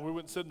fall down. We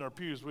wouldn't sit in our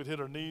pews. We'd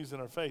hit our knees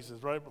and our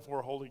faces right before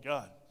a holy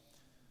God.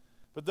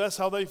 But that's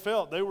how they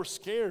felt. They were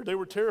scared. They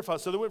were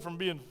terrified. So they went from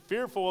being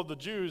fearful of the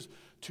Jews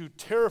to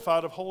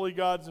terrified of holy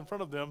gods in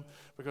front of them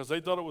because they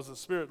thought it was the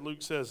Spirit,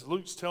 Luke says.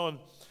 Luke's telling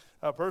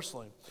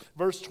personally.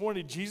 Verse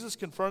 20, Jesus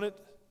confronted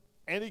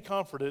and he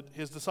comforted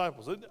his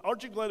disciples.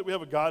 Aren't you glad that we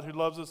have a God who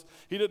loves us?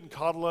 He didn't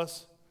coddle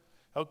us.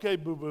 Okay,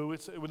 boo-boo,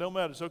 it don't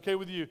matter. It's okay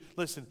with you.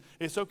 Listen,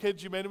 it's okay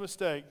that you made a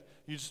mistake.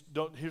 You just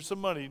don't, here's some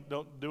money.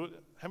 Don't do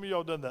it. How many of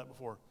y'all done that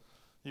before?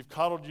 You've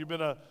coddled, you've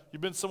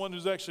been someone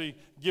who's actually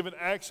given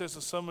access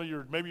to some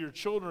of maybe your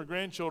children or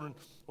grandchildren.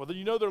 Well,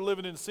 you know they're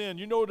living in sin.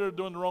 You know they're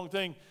doing the wrong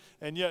thing,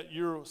 and yet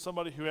you're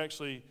somebody who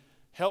actually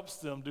helps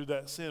them do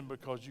that sin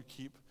because you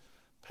keep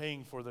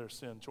paying for their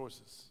sin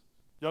choices.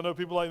 Y'all know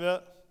people like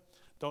that?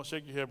 Don't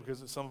shake your head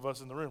because it's some of us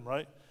in the room,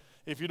 right?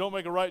 If you don't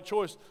make a right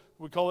choice,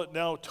 we call it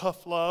now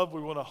tough love. We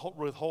want to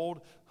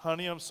withhold.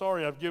 Honey, I'm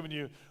sorry. I've given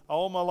you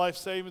all my life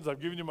savings. I've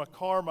given you my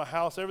car, my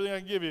house, everything I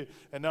can give you,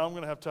 and now I'm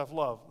going to have tough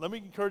love. Let me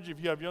encourage you,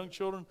 if you have young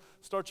children,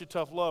 start your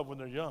tough love when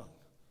they're young.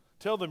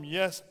 Tell them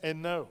yes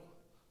and no.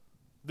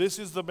 This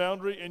is the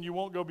boundary, and you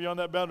won't go beyond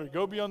that boundary.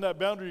 Go beyond that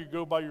boundary, you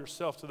go by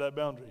yourself to that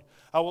boundary.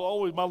 My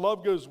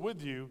love goes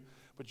with you,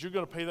 but you're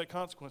going to pay that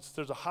consequence.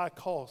 There's a high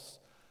cost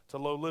to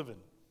low living.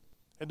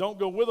 And don't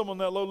go with them on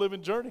that low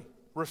living journey.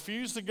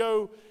 Refuse to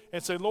go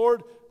and say,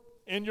 Lord,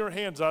 in your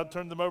hands I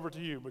turn them over to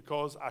you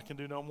because I can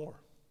do no more.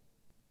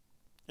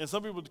 And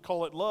some people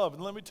call it love.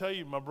 And let me tell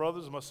you, my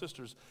brothers and my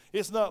sisters,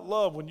 it's not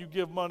love when you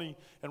give money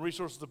and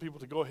resources to people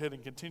to go ahead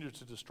and continue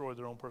to destroy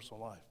their own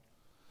personal life.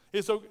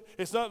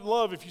 It's not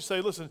love if you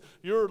say, listen,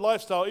 your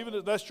lifestyle, even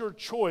if that's your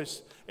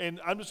choice, and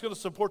I'm just going to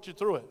support you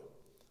through it.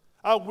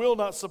 I will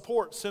not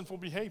support sinful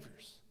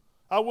behaviors.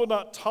 I will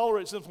not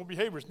tolerate sinful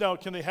behaviors. Now,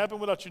 can they happen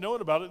without you knowing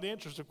about it? The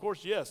answer is, of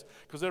course, yes,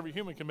 because every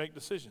human can make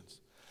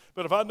decisions.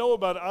 But if I know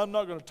about it, I'm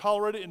not going to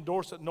tolerate it,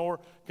 endorse it, nor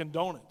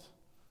condone it.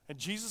 And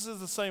Jesus is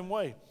the same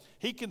way.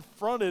 He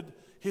confronted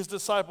his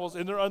disciples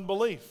in their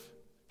unbelief.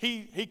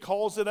 He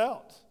calls it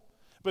out.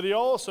 But he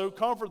also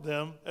comforted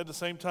them at the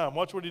same time.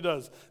 Watch what he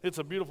does. It's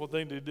a beautiful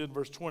thing that he did in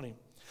verse 20.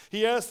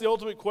 He asked the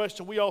ultimate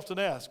question we often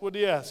ask. What did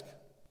he ask?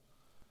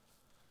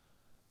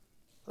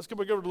 Let's go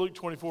back over to Luke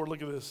 24.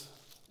 Look at this.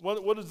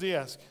 What does he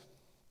ask?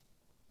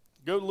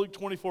 Go to Luke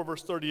 24,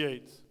 verse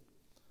 38.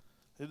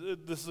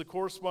 This is a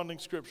corresponding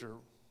scripture,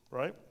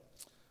 right?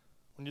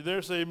 When you're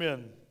there, say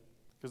amen.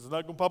 Because it's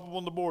not going to pop up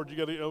on the board.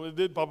 It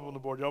did pop up on the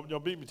board. Y'all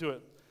beat me to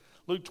it.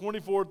 Luke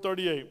 24,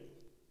 38.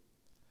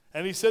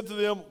 And he said to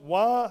them,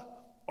 why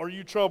are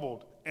you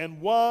troubled?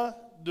 And why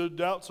do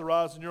doubts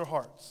arise in your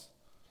hearts?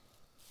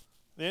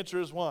 The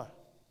answer is why.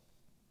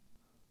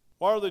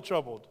 Why are they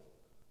troubled?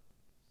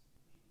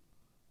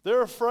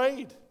 They're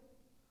afraid.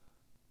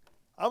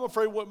 I'm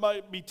afraid what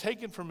might be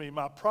taken from me,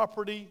 my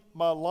property,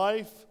 my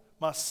life,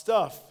 my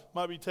stuff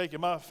might be taken,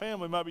 my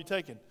family might be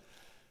taken.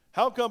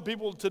 How come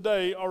people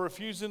today are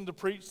refusing to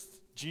preach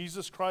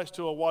Jesus Christ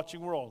to a watching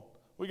world?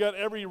 We got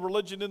every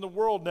religion in the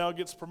world now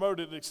gets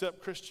promoted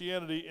except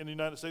Christianity in the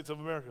United States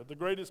of America, the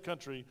greatest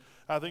country,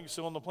 I think,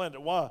 still on the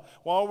planet. Why?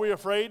 Why are we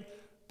afraid?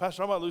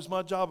 Pastor, I might lose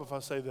my job if I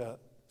say that,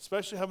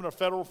 especially having a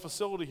federal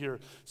facility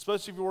here,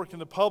 especially if you work in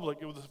the public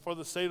for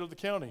the state of the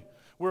county.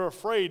 We're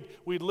afraid.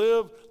 We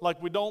live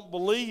like we don't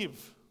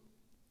believe.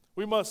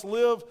 We must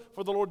live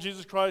for the Lord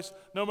Jesus Christ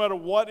no matter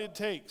what it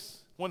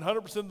takes,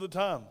 100% of the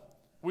time.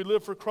 We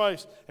live for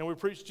Christ and we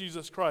preach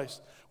Jesus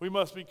Christ. We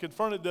must be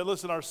confronted that,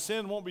 listen, our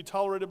sin won't be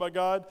tolerated by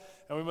God,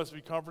 and we must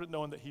be confident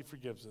knowing that He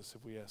forgives us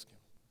if we ask Him.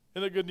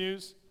 Isn't that good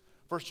news?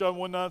 1 John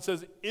 1:9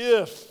 says,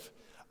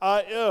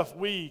 if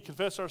we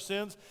confess our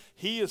sins,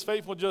 He is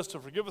faithful and just to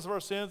forgive us of our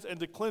sins and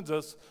to cleanse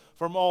us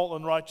from all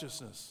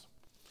unrighteousness.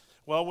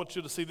 Well, I want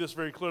you to see this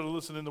very clearly.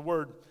 Listen in the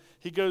Word.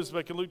 He goes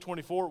back in Luke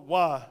 24.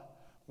 Why?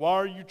 Why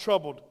are you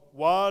troubled?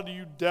 Why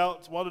do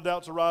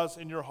doubts arise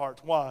in your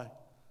heart? Why?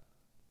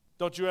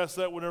 Don't you ask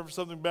that whenever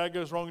something bad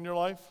goes wrong in your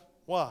life?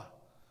 Why?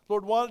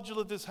 Lord, why did you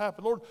let this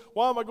happen? Lord,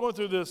 why am I going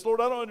through this?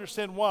 Lord, I don't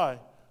understand why.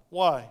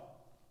 Why?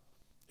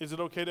 Is it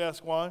okay to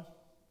ask why?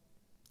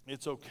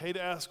 It's okay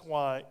to ask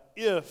why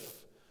if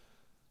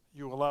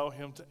you allow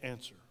Him to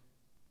answer.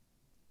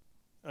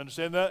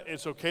 Understand that?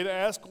 It's okay to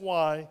ask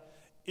why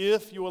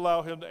if you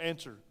allow Him to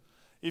answer.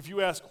 If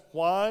you ask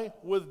why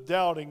with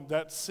doubting,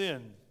 that's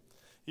sin.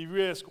 If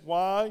you ask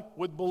why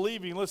with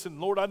believing, listen,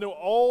 Lord, I know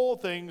all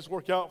things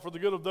work out for the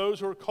good of those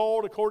who are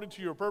called according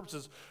to your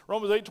purposes.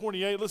 Romans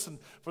 8:28, listen,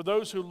 for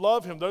those who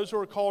love Him, those who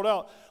are called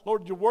out.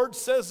 Lord, your word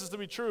says this to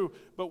be true,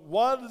 but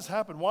why did this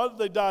happen? Why did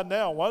they die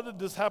now? Why did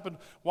this happen?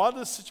 Why did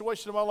this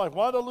situation in my life?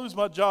 Why did I lose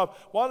my job?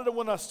 Why did I,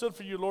 when I stood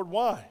for you, Lord,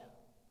 why?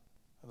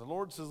 And the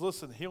Lord says,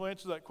 listen, He'll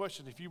answer that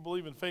question if you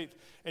believe in faith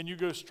and you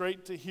go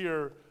straight to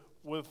here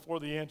for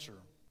the answer.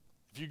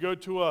 If you go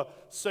to a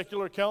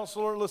secular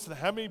counselor, listen,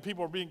 how many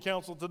people are being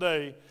counseled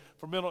today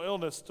for mental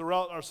illness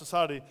throughout our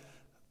society?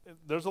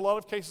 There's a lot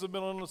of cases of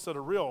mental illness that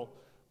are real,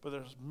 but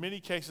there's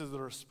many cases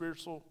that are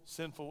spiritual,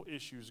 sinful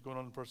issues going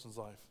on in a person's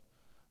life.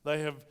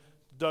 They have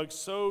dug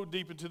so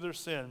deep into their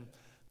sin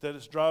that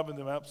it's driving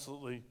them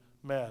absolutely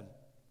mad.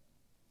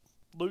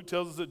 Luke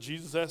tells us that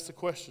Jesus asked the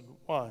question,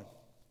 why?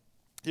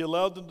 He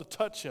allowed them to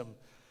touch Him.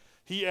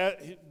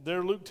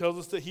 Luke tells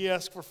us that He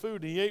asked for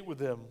food and He ate with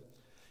them.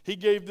 He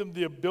gave them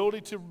the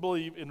ability to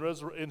believe in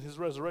His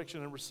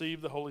resurrection and receive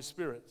the Holy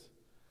Spirit.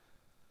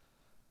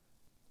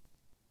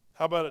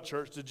 How about it,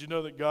 church? Did you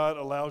know that God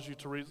allows you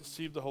to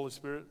receive the Holy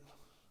Spirit?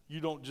 You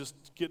don't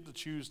just get to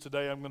choose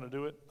today, I'm going to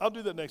do it. I'll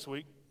do that next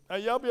week. I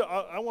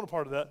want a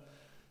part of that.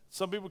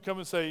 Some people come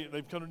and say,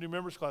 they've come to new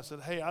members class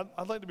and said, hey,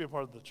 I'd like to be a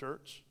part of the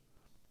church.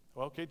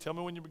 Well, okay, tell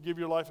me when you give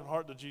your life and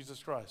heart to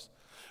Jesus Christ.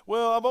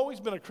 Well, I've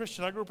always been a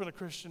Christian. I grew up in a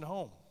Christian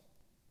home.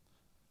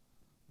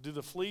 Do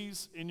the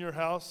fleas in your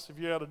house, if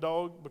you had a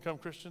dog, become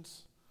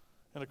Christians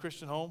in a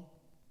Christian home?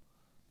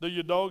 Do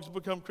your dogs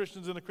become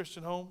Christians in a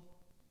Christian home?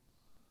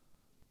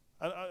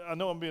 I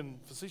know I'm being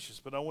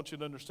facetious, but I want you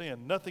to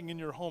understand, nothing in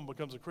your home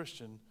becomes a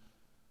Christian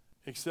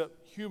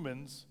except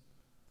humans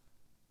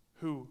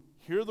who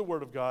hear the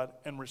Word of God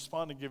and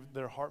respond and give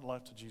their heart and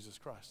life to Jesus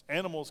Christ.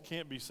 Animals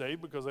can't be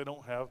saved because they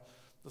don't have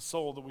the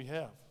soul that we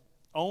have.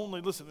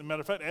 Listen, as a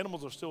matter of fact,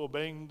 animals are still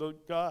obeying the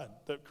God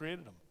that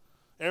created them.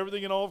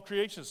 Everything in all of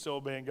creation is still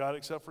obeying God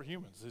except for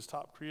humans, His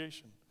top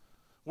creation.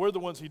 We're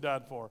the ones He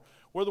died for.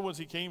 We're the ones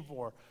He came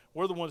for.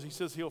 We're the ones He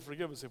says He'll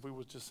forgive us if we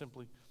would just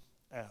simply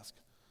ask.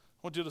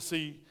 I want you to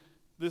see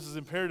this is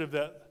imperative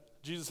that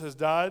Jesus has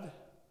died,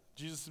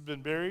 Jesus has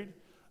been buried,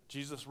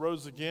 Jesus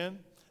rose again,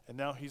 and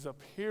now He's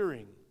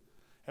appearing.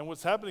 And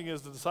what's happening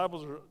is the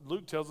disciples,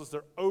 Luke tells us,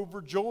 they're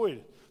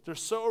overjoyed. They're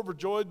so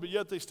overjoyed, but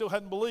yet they still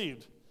hadn't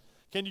believed.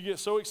 Can you get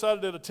so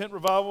excited at a tent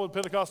revival, a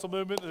Pentecostal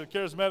movement, a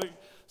charismatic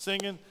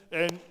singing,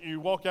 and you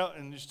walk out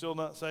and you're still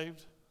not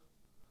saved?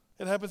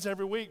 It happens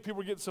every week.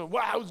 People get so,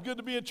 wow, it was good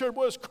to be in church.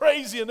 Boy, it's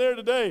crazy in there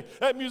today.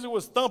 That music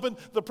was thumping.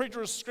 The preacher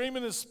was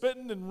screaming and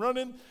spitting and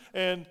running,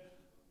 and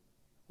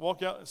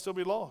walk out and still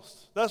be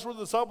lost. That's where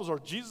the disciples are.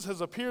 Jesus has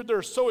appeared.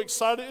 They're so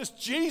excited. It's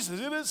Jesus.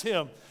 It is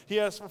Him.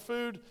 He asks for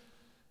food,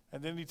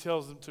 and then He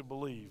tells them to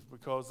believe,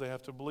 because they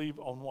have to believe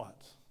on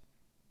what?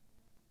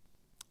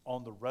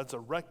 On the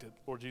resurrected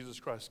Lord Jesus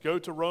Christ. Go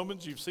to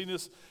Romans. You've seen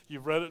this.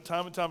 You've read it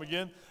time and time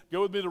again.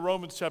 Go with me to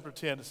Romans chapter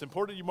 10. It's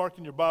important you mark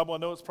in your Bible. I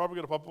know it's probably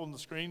going to pop up on the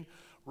screen.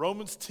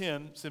 Romans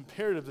 10. It's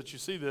imperative that you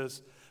see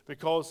this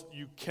because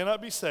you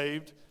cannot be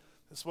saved.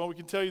 That's why we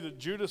can tell you that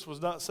Judas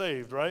was not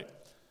saved, right?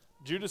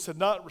 Judas had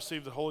not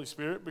received the Holy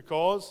Spirit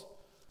because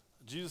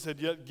Jesus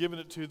had yet given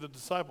it to the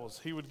disciples.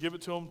 He would give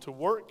it to them to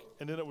work,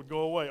 and then it would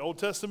go away. Old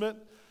Testament,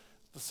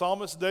 the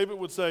psalmist David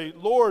would say,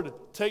 Lord,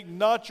 take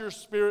not your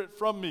Spirit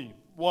from me.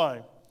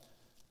 Why?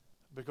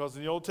 Because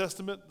in the Old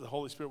Testament, the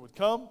Holy Spirit would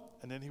come,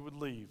 and then He would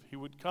leave. He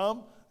would come,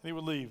 and He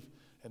would leave.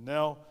 And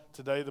now,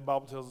 today, the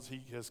Bible tells us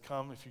He has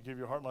come, if you give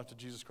your heart and life to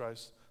Jesus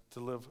Christ, to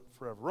live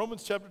forever.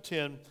 Romans chapter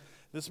 10,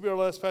 this will be our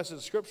last passage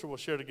of Scripture we'll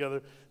share together.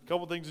 A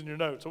couple things in your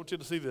notes. I want you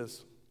to see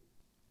this.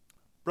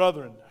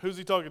 Brethren, who's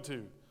He talking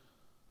to?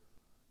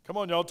 Come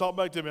on, y'all, talk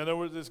back to me. I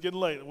know it's getting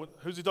late.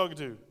 Who's He talking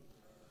to?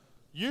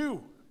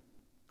 You,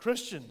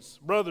 Christians,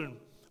 brethren.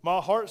 My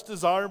heart's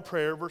desire and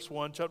prayer, verse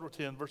 1, chapter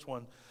 10, verse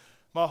 1.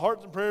 My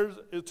heart's prayer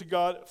to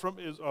God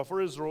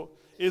for Israel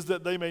is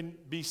that they may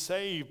be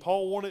saved.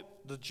 Paul wanted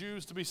the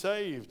Jews to be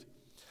saved.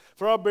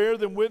 For I bear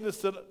them witness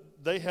that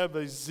they have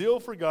a zeal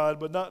for God,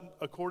 but not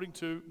according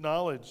to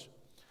knowledge.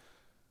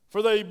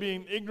 For they,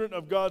 being ignorant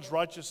of God's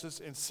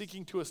righteousness and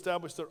seeking to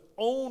establish their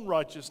own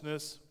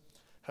righteousness,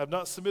 have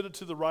not submitted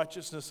to the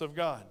righteousness of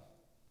God.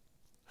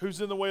 Who's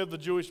in the way of the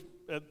Jewish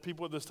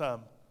people at this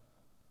time?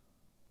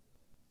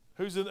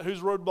 Who's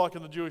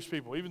roadblocking the Jewish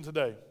people, even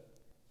today?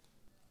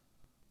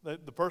 The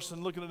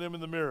person looking at them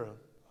in the mirror,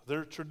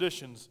 their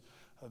traditions,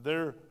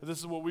 this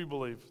is what we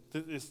believe.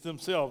 It's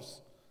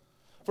themselves.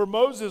 For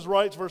Moses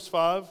writes, verse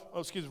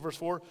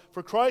 4,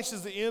 for Christ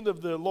is the end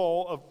of the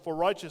law for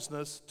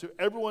righteousness to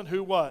everyone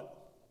who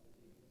what?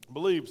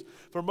 Believes.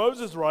 For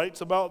Moses writes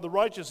about the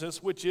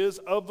righteousness which is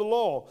of the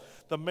law.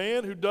 The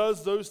man who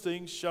does those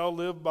things shall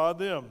live by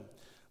them.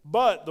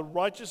 But the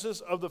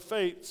righteousness of the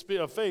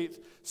faith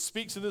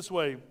speaks in this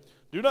way.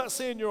 Do not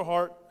say in your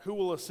heart, who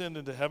will ascend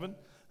into heaven?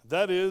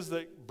 That is,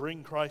 that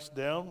bring Christ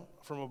down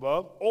from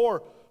above.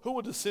 Or who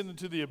will descend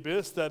into the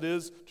abyss? That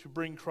is, to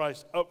bring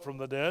Christ up from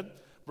the dead.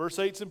 Verse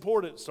 8 is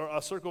important. So I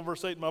circle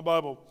verse 8 in my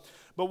Bible.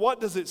 But what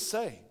does it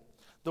say?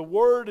 The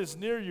word is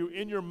near you,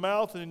 in your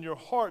mouth and in your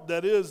heart.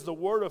 That is the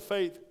word of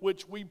faith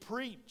which we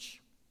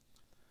preach.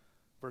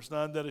 Verse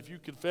 9, that if you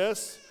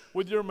confess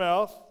with your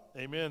mouth,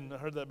 amen, I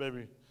heard that,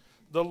 baby,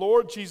 the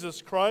Lord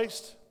Jesus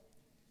Christ,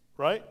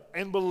 right,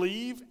 and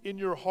believe in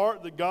your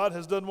heart that God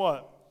has done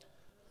what?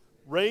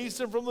 Raised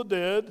him from the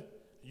dead,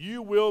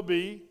 you will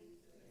be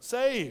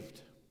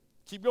saved.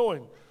 Keep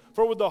going.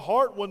 For with the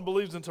heart one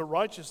believes unto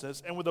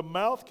righteousness, and with the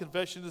mouth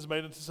confession is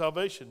made unto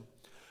salvation.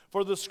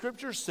 For the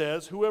scripture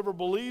says, whoever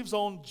believes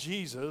on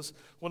Jesus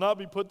will not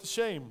be put to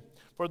shame.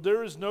 For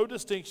there is no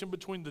distinction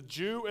between the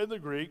Jew and the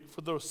Greek,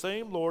 for the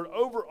same Lord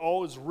over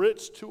all is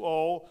rich to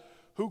all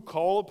who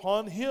call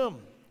upon him.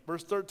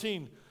 Verse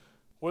 13,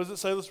 what does it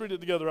say? Let's read it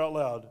together out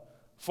loud.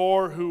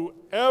 For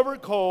whoever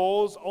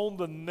calls on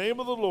the name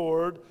of the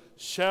Lord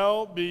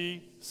shall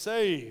be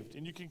saved.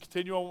 And you can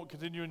continue, I won't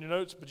continue in your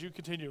notes, but you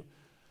continue.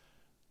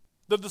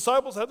 The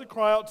disciples had to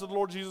cry out to the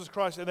Lord Jesus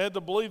Christ, and they had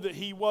to believe that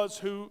he was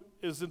who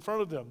is in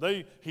front of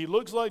them. He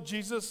looks like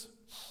Jesus.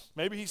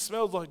 Maybe he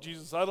smells like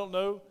Jesus. I don't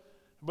know.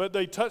 But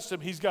they touched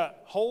him. He's got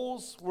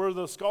holes where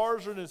the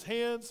scars are in his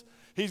hands.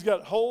 He's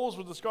got holes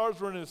where the scars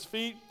were in his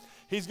feet.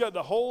 He's got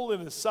the hole in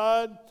his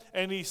side,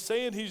 and he's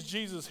saying he's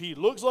Jesus. He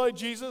looks like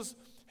Jesus.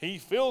 He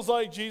feels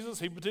like Jesus.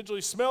 He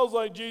potentially smells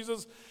like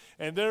Jesus.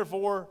 And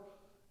therefore,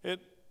 it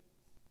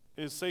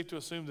is safe to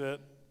assume that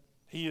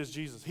he is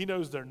Jesus. He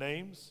knows their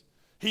names.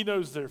 He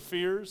knows their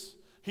fears.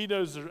 He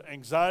knows their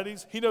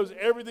anxieties. He knows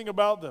everything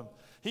about them.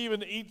 He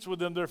even eats with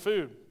them their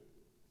food.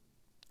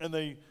 And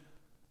they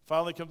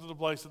finally come to the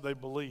place that they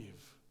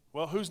believe.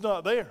 Well, who's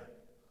not there?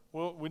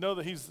 Well, we know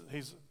that he's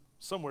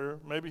somewhere.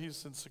 Maybe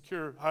he's in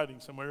secure hiding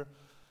somewhere.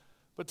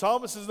 But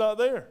Thomas is not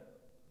there.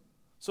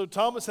 So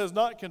Thomas has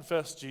not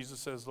confessed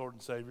Jesus as Lord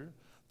and Savior.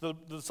 The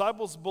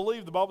disciples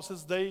believed. The Bible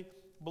says they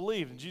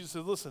believed. And Jesus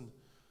says, listen,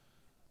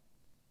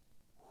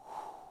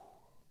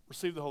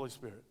 receive the Holy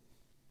Spirit.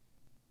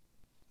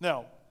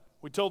 Now,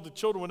 we told the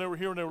children when they were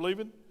here and they were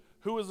leaving,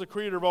 who is the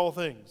creator of all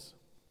things?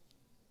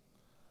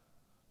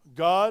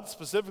 God,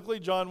 specifically,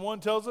 John 1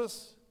 tells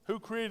us, who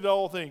created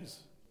all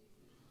things?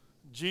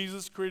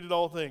 Jesus created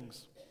all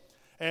things.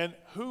 And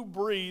who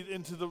breathed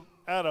into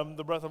Adam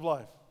the breath of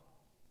life?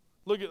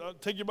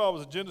 Take your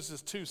Bibles to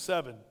Genesis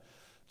 2:7.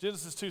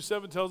 Genesis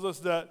 2:7 tells us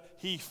that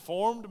he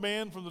formed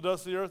man from the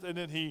dust of the earth, and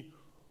then he,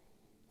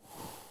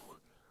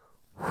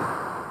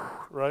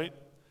 right?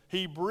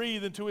 He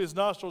breathed into his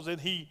nostrils,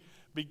 and he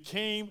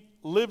became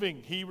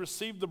living. He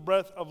received the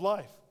breath of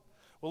life.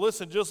 Well,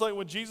 listen, just like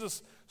when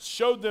Jesus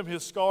showed them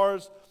his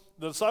scars,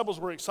 the disciples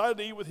were excited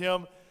to eat with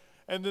him,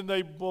 and then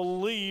they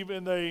believe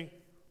and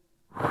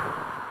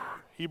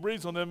he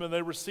breathes on them and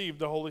they receive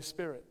the Holy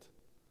Spirit.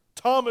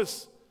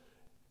 Thomas,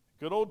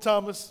 good old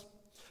Thomas.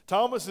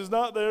 Thomas is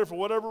not there for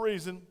whatever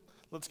reason.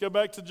 Let's go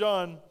back to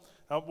John.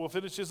 We'll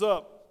finish this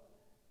up.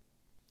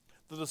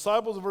 The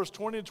disciples in verse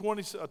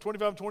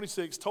 25 and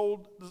 26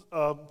 told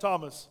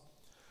Thomas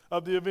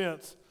of the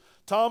events.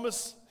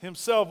 Thomas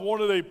himself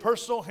wanted a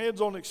personal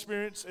hands-on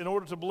experience in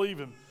order to believe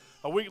him.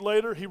 A week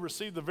later, he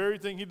received the very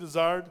thing he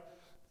desired.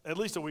 At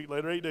least a week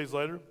later, 8 days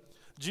later,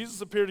 Jesus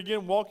appeared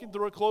again walking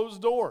through a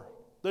closed door.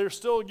 They're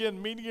still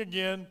again meeting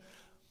again.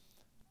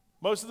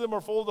 Most of them are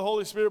full of the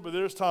Holy Spirit, but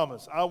there's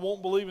Thomas. I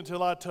won't believe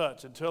until I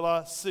touch, until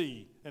I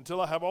see, until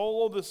I have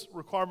all of this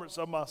requirements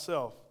of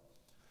myself.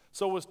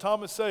 So was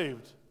Thomas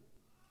saved?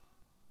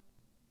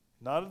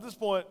 Not at this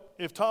point.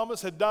 If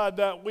Thomas had died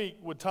that week,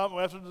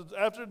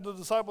 after the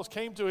disciples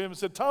came to him and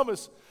said,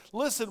 Thomas,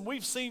 listen,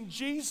 we've seen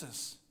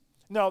Jesus.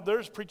 Now,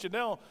 there's preaching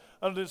now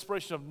under the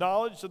inspiration of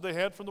knowledge that they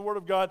had from the Word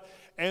of God,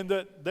 and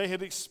that they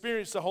had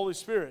experienced the Holy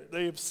Spirit.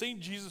 They have seen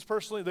Jesus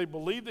personally. They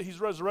believe that he's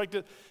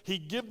resurrected. He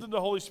gives them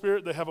the Holy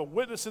Spirit. They have a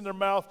witness in their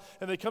mouth,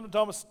 and they come to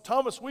Thomas.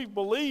 Thomas, we've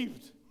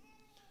believed.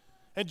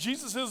 And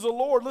Jesus is the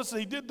Lord. Listen,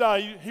 he did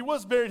die. He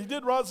was buried. He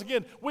did rise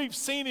again. We've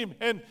seen him,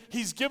 and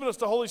he's given us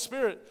the Holy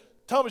Spirit.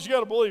 Thomas, you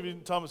got to believe.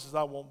 And Thomas says,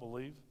 I won't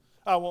believe.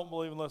 I won't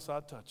believe unless I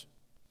touch it.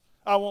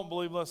 I won't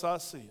believe unless I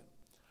see it.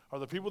 Are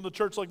there people in the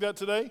church like that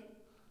today?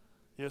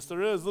 Yes,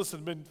 there is.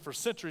 Listen, been for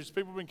centuries,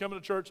 people have been coming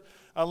to church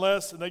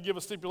unless, and they give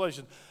a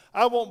stipulation,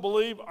 I won't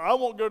believe, or I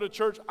won't go to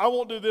church, I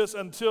won't do this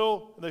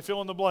until they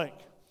fill in the blank.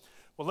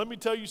 Well, let me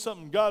tell you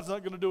something. God's not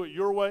going to do it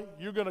your way.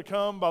 You're going to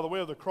come by the way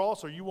of the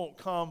cross, or you won't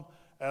come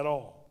at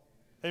all.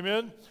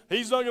 Amen?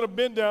 He's not going to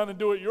bend down and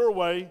do it your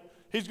way.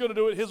 He's going to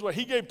do it his way.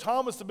 He gave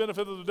Thomas the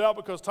benefit of the doubt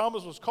because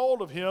Thomas was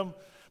called of him.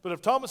 But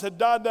if Thomas had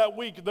died that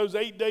week, those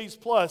 8 days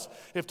plus,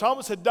 if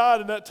Thomas had died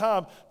in that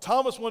time,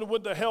 Thomas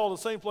went to hell the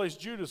same place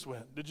Judas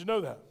went. Did you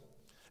know that?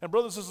 And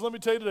brothers and sisters, let me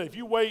tell you today, if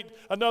you wait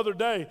another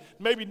day,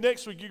 maybe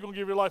next week you're going to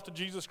give your life to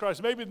Jesus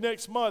Christ. Maybe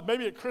next month,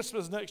 maybe at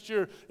Christmas next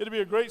year, it'll be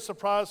a great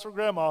surprise for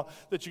grandma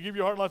that you give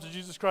your heart and life to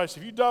Jesus Christ.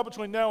 If you die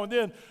between now and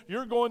then,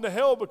 you're going to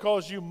hell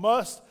because you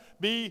must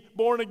be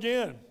born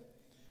again.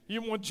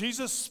 When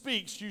Jesus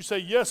speaks, you say,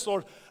 yes,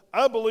 Lord,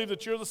 I believe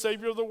that you're the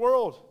Savior of the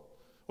world.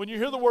 When you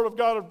hear the word of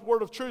God, a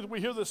word of truth, we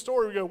hear this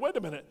story, we go, wait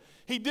a minute.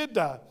 He did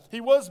die.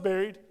 He was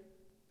buried,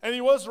 and he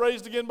was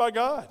raised again by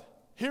God.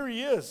 Here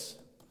he is.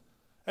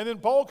 And then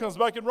Paul comes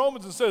back in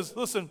Romans and says,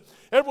 listen,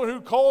 everyone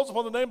who calls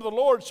upon the name of the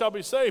Lord shall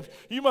be saved.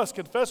 You must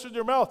confess with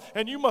your mouth,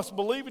 and you must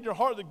believe in your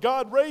heart that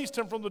God raised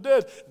him from the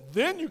dead.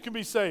 Then you can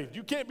be saved.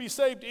 You can't be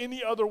saved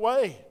any other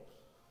way.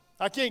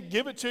 I can't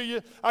give it to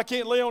you. I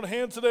can't lay on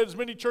hands today. There's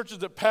many churches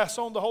that pass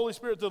on the Holy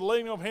Spirit to the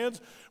laying on of hands.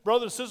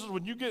 Brothers and sisters,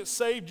 when you get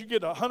saved, you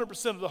get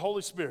 100% of the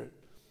Holy Spirit.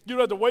 You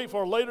don't have to wait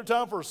for a later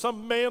time for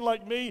some man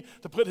like me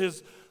to put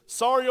his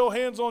sorry old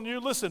hands on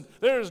you. Listen,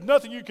 there is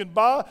nothing you can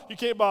buy. You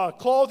can't buy a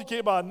cloth. You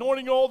can't buy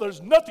anointing oil.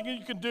 There's nothing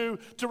you can do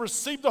to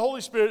receive the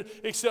Holy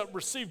Spirit except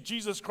receive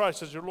Jesus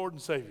Christ as your Lord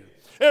and Savior.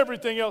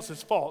 Everything else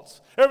is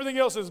false. Everything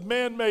else is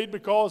man-made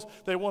because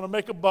they want to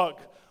make a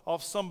buck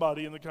off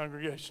somebody in the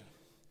congregation.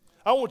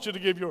 I want you to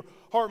give your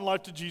heart and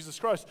life to Jesus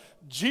Christ.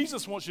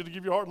 Jesus wants you to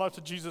give your heart and life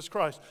to Jesus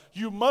Christ.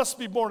 You must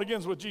be born again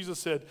is what Jesus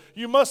said.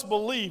 You must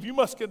believe, you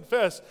must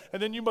confess, and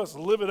then you must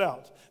live it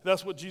out.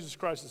 That's what Jesus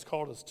Christ has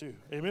called us to.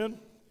 Amen?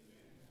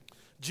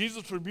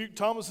 Jesus rebuked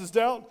Thomas's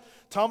doubt.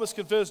 Thomas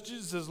confessed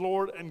Jesus as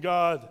Lord and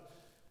God.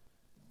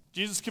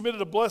 Jesus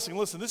committed a blessing.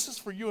 Listen, this is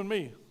for you and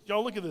me.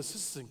 Y'all look at this.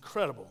 This is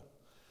incredible.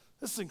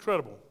 This is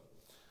incredible.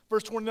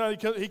 Verse 29,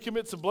 he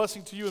commits a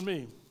blessing to you and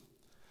me.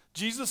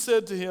 Jesus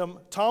said to him,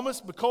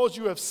 Thomas, because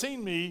you have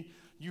seen me,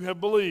 you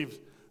have believed.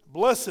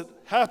 Blessed,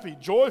 happy,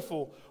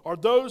 joyful are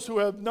those who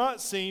have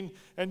not seen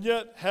and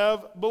yet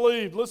have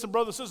believed. Listen,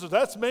 brothers and sisters,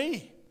 that's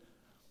me.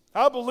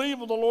 I believe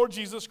in the Lord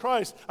Jesus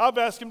Christ. I've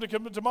asked him to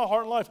come into my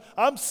heart and life.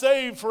 I'm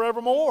saved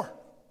forevermore.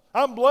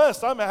 I'm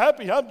blessed. I'm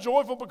happy. I'm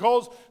joyful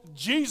because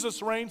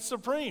Jesus reigns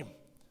supreme.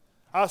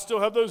 I still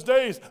have those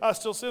days. I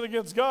still sin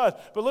against God.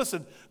 But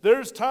listen,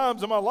 there's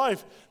times in my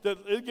life that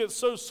it gets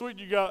so sweet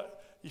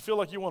you feel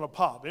like you want to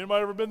pop.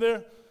 Anybody ever been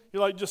there?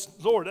 You're like,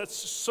 just, Lord,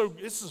 this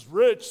is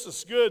rich, this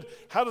is good.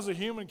 How does a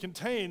human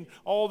contain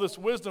all this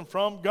wisdom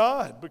from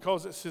God?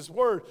 Because it's his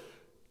word.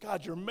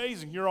 God, you're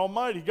amazing. You're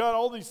almighty. God,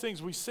 all these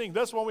things we sing.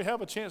 That's why we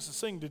have a chance to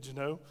sing, did you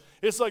know?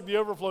 It's like the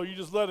overflow. You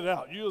just let it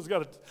out.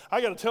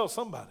 I got to tell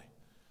somebody.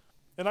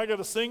 And I got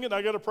to sing it.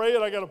 I got to pray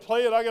it. I got to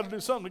play it. I got to do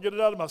something to get it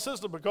out of my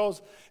system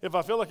because if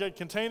I feel like I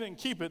contain it and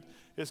keep it,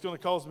 it's going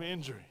to cause me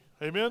injury.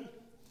 Amen?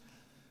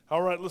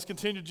 All right, let's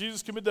continue.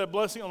 Jesus committed that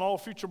blessing on all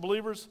future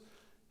believers.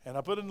 And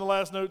I put in the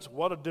last notes,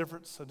 what a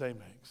difference a day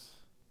makes.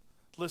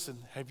 Listen,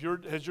 has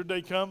your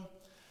day come?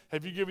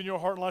 Have you given your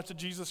heart and life to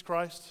Jesus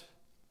Christ?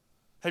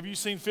 Have you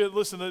seen fit?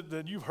 Listen,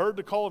 that you've heard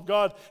the call of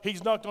God.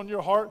 He's knocked on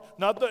your heart,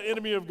 not the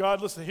enemy of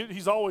God. Listen,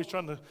 he's always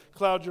trying to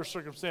cloud your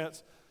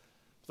circumstance.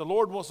 The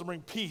Lord wants to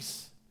bring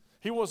peace.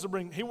 He wants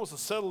to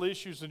settle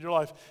issues in your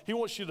life. He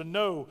wants you to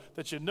know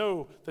that you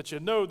know that you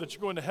know that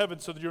you're going to heaven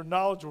so that your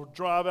knowledge will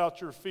drive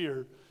out your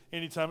fear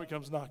anytime it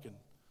comes knocking.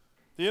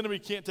 The enemy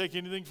can't take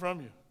anything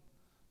from you.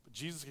 But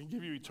Jesus can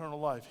give you eternal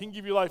life. He can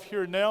give you life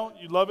here and now.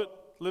 You love it,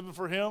 living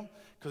for him,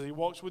 because he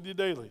walks with you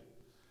daily.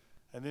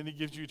 And then he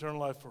gives you eternal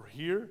life for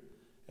here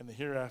and the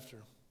hereafter.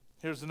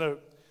 Here's the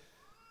note.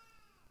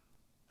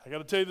 I got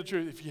to tell you the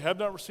truth. If you have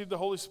not received the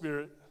Holy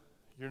Spirit,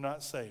 you're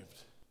not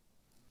saved.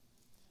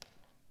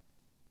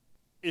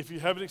 If you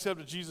haven't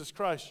accepted Jesus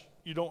Christ,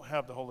 you don't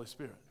have the Holy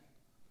Spirit.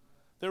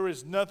 There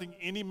is nothing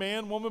any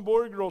man, woman,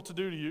 boy, or girl can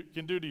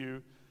do to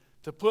you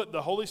to put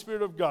the Holy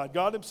Spirit of God,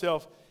 God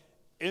himself,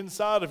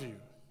 inside of you,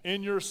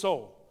 in your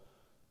soul.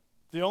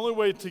 The only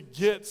way to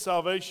get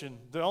salvation,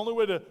 the only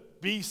way to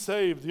be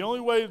saved, the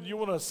only way you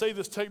want to say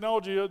this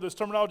terminology,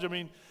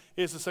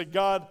 is to say,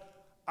 God,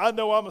 I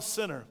know I'm a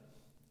sinner,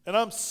 and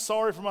I'm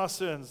sorry for my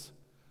sins.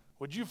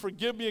 Would you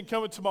forgive me and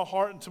come into my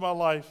heart and to my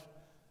life?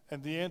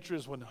 And the answer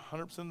is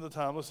 100% of the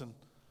time, listen,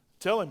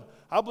 tell him,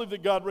 I believe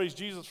that God raised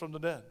Jesus from the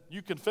dead.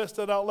 You confess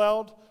that out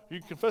loud, you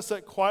confess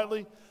that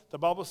quietly, the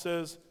Bible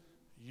says,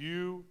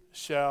 you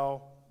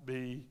shall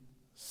be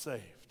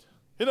saved.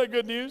 Isn't that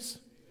good news?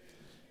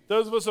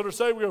 Those of us that are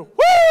saved, we go,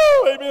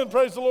 woo, amen,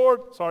 praise the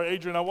Lord. Sorry,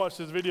 Adrian, I watched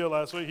his video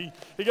last week.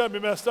 He got me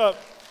messed up.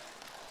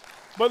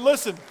 But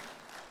listen,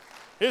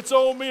 it's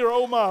oh me or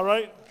oh my,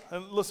 right?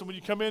 And listen, when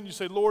you come in, you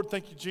say, Lord,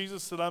 thank you,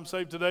 Jesus, that I'm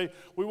saved today.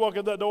 We walk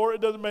in that door. It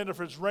doesn't matter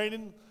if it's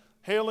raining,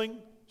 hailing,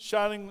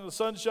 shining, the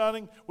sun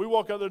shining, we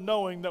walk out there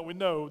knowing that we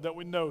know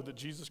that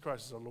Jesus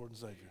Christ is our Lord and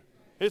Savior.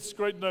 It's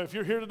great to know. If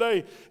you're here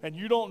today and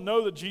you don't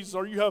know that Jesus,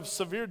 or you have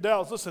severe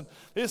doubts, listen,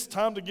 it's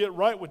time to get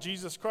right with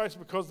Jesus Christ,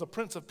 because the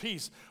Prince of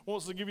Peace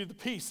wants to give you the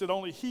peace that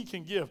only He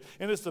can give.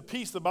 And it's the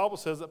peace, the Bible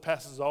says, that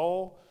passes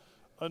all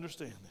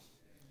understanding.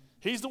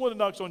 He's the one that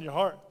knocks on your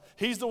heart.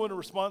 He's the one that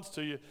responds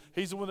to you.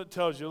 He's the one that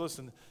tells you,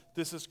 listen,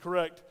 this is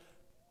correct.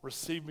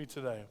 Receive me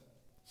today.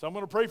 So I'm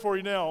going to pray for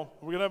you now.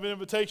 We're going to have an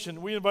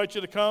invitation. We invite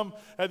you to come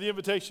at the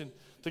invitation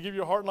to give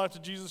your heart and life to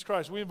Jesus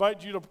Christ. We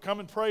invite you to come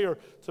in prayer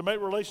to make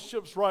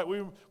relationships right.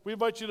 We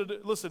invite you to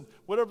listen,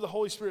 whatever the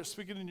Holy Spirit is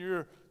speaking in your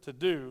ear to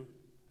do,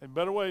 and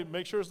better way,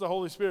 make sure it's the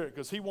Holy Spirit,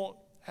 because He won't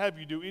have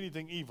you do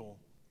anything evil.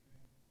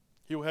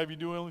 He will have you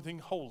do anything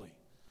holy.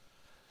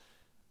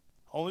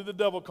 Only the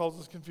devil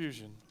causes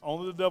confusion.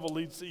 Only the devil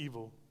leads to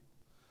evil.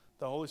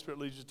 The Holy Spirit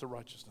leads you to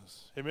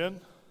righteousness.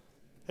 Amen?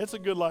 It's a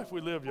good life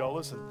we live, y'all.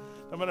 Listen,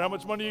 no matter how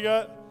much money you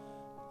got,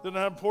 no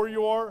matter how poor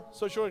you are,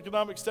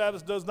 socioeconomic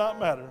status does not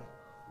matter.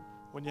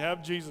 When you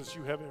have Jesus,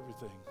 you have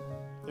everything.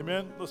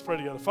 Amen? Let's pray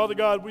together. Father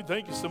God, we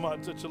thank you so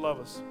much that you love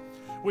us.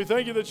 We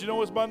thank you that you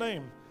know us by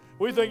name.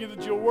 We thank you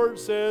that your word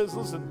says,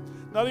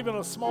 listen, not even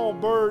a small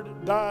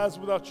bird dies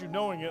without you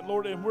knowing it,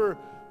 Lord, and we're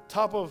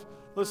top of,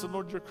 listen,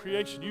 Lord, your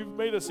creation. You've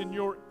made us in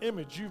your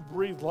image. You've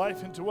breathed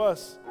life into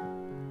us.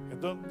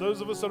 And those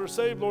of us that are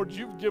saved, Lord,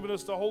 you've given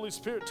us the Holy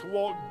Spirit to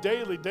walk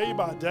daily, day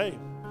by day.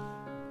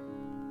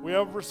 We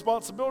have a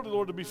responsibility,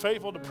 Lord, to be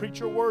faithful, to preach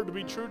your word, to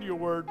be true to your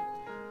word.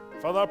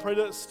 Father, I pray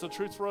that's the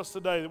truth for us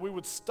today, that we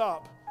would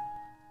stop,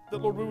 that,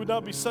 Lord, we would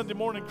not be Sunday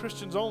morning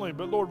Christians only,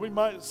 but, Lord, we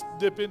might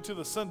dip into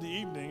the Sunday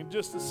evening and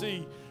just to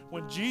see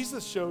when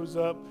Jesus shows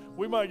up,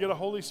 we might get a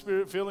Holy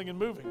Spirit feeling and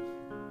moving.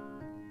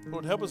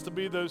 Lord, help us to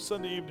be those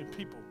Sunday evening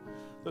people,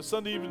 those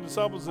Sunday evening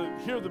disciples that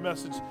hear the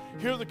message,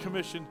 hear the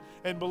commission,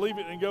 and believe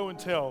it and go and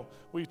tell.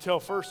 We tell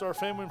first our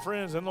family and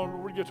friends, and Lord,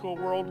 when we get to a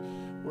world,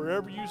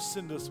 wherever you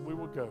send us, we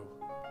will go.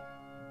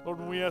 Lord,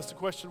 when we ask the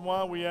question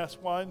why, we ask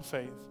why in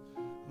faith.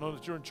 Know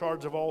that you're in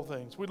charge of all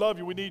things. We love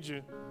you. We need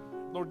you.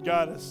 Lord,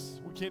 guide us.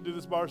 We can't do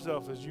this by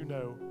ourselves, as you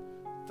know.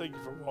 Thank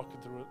you for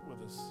walking through it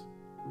with us.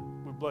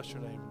 We bless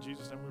your name. In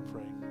Jesus' name we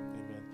pray.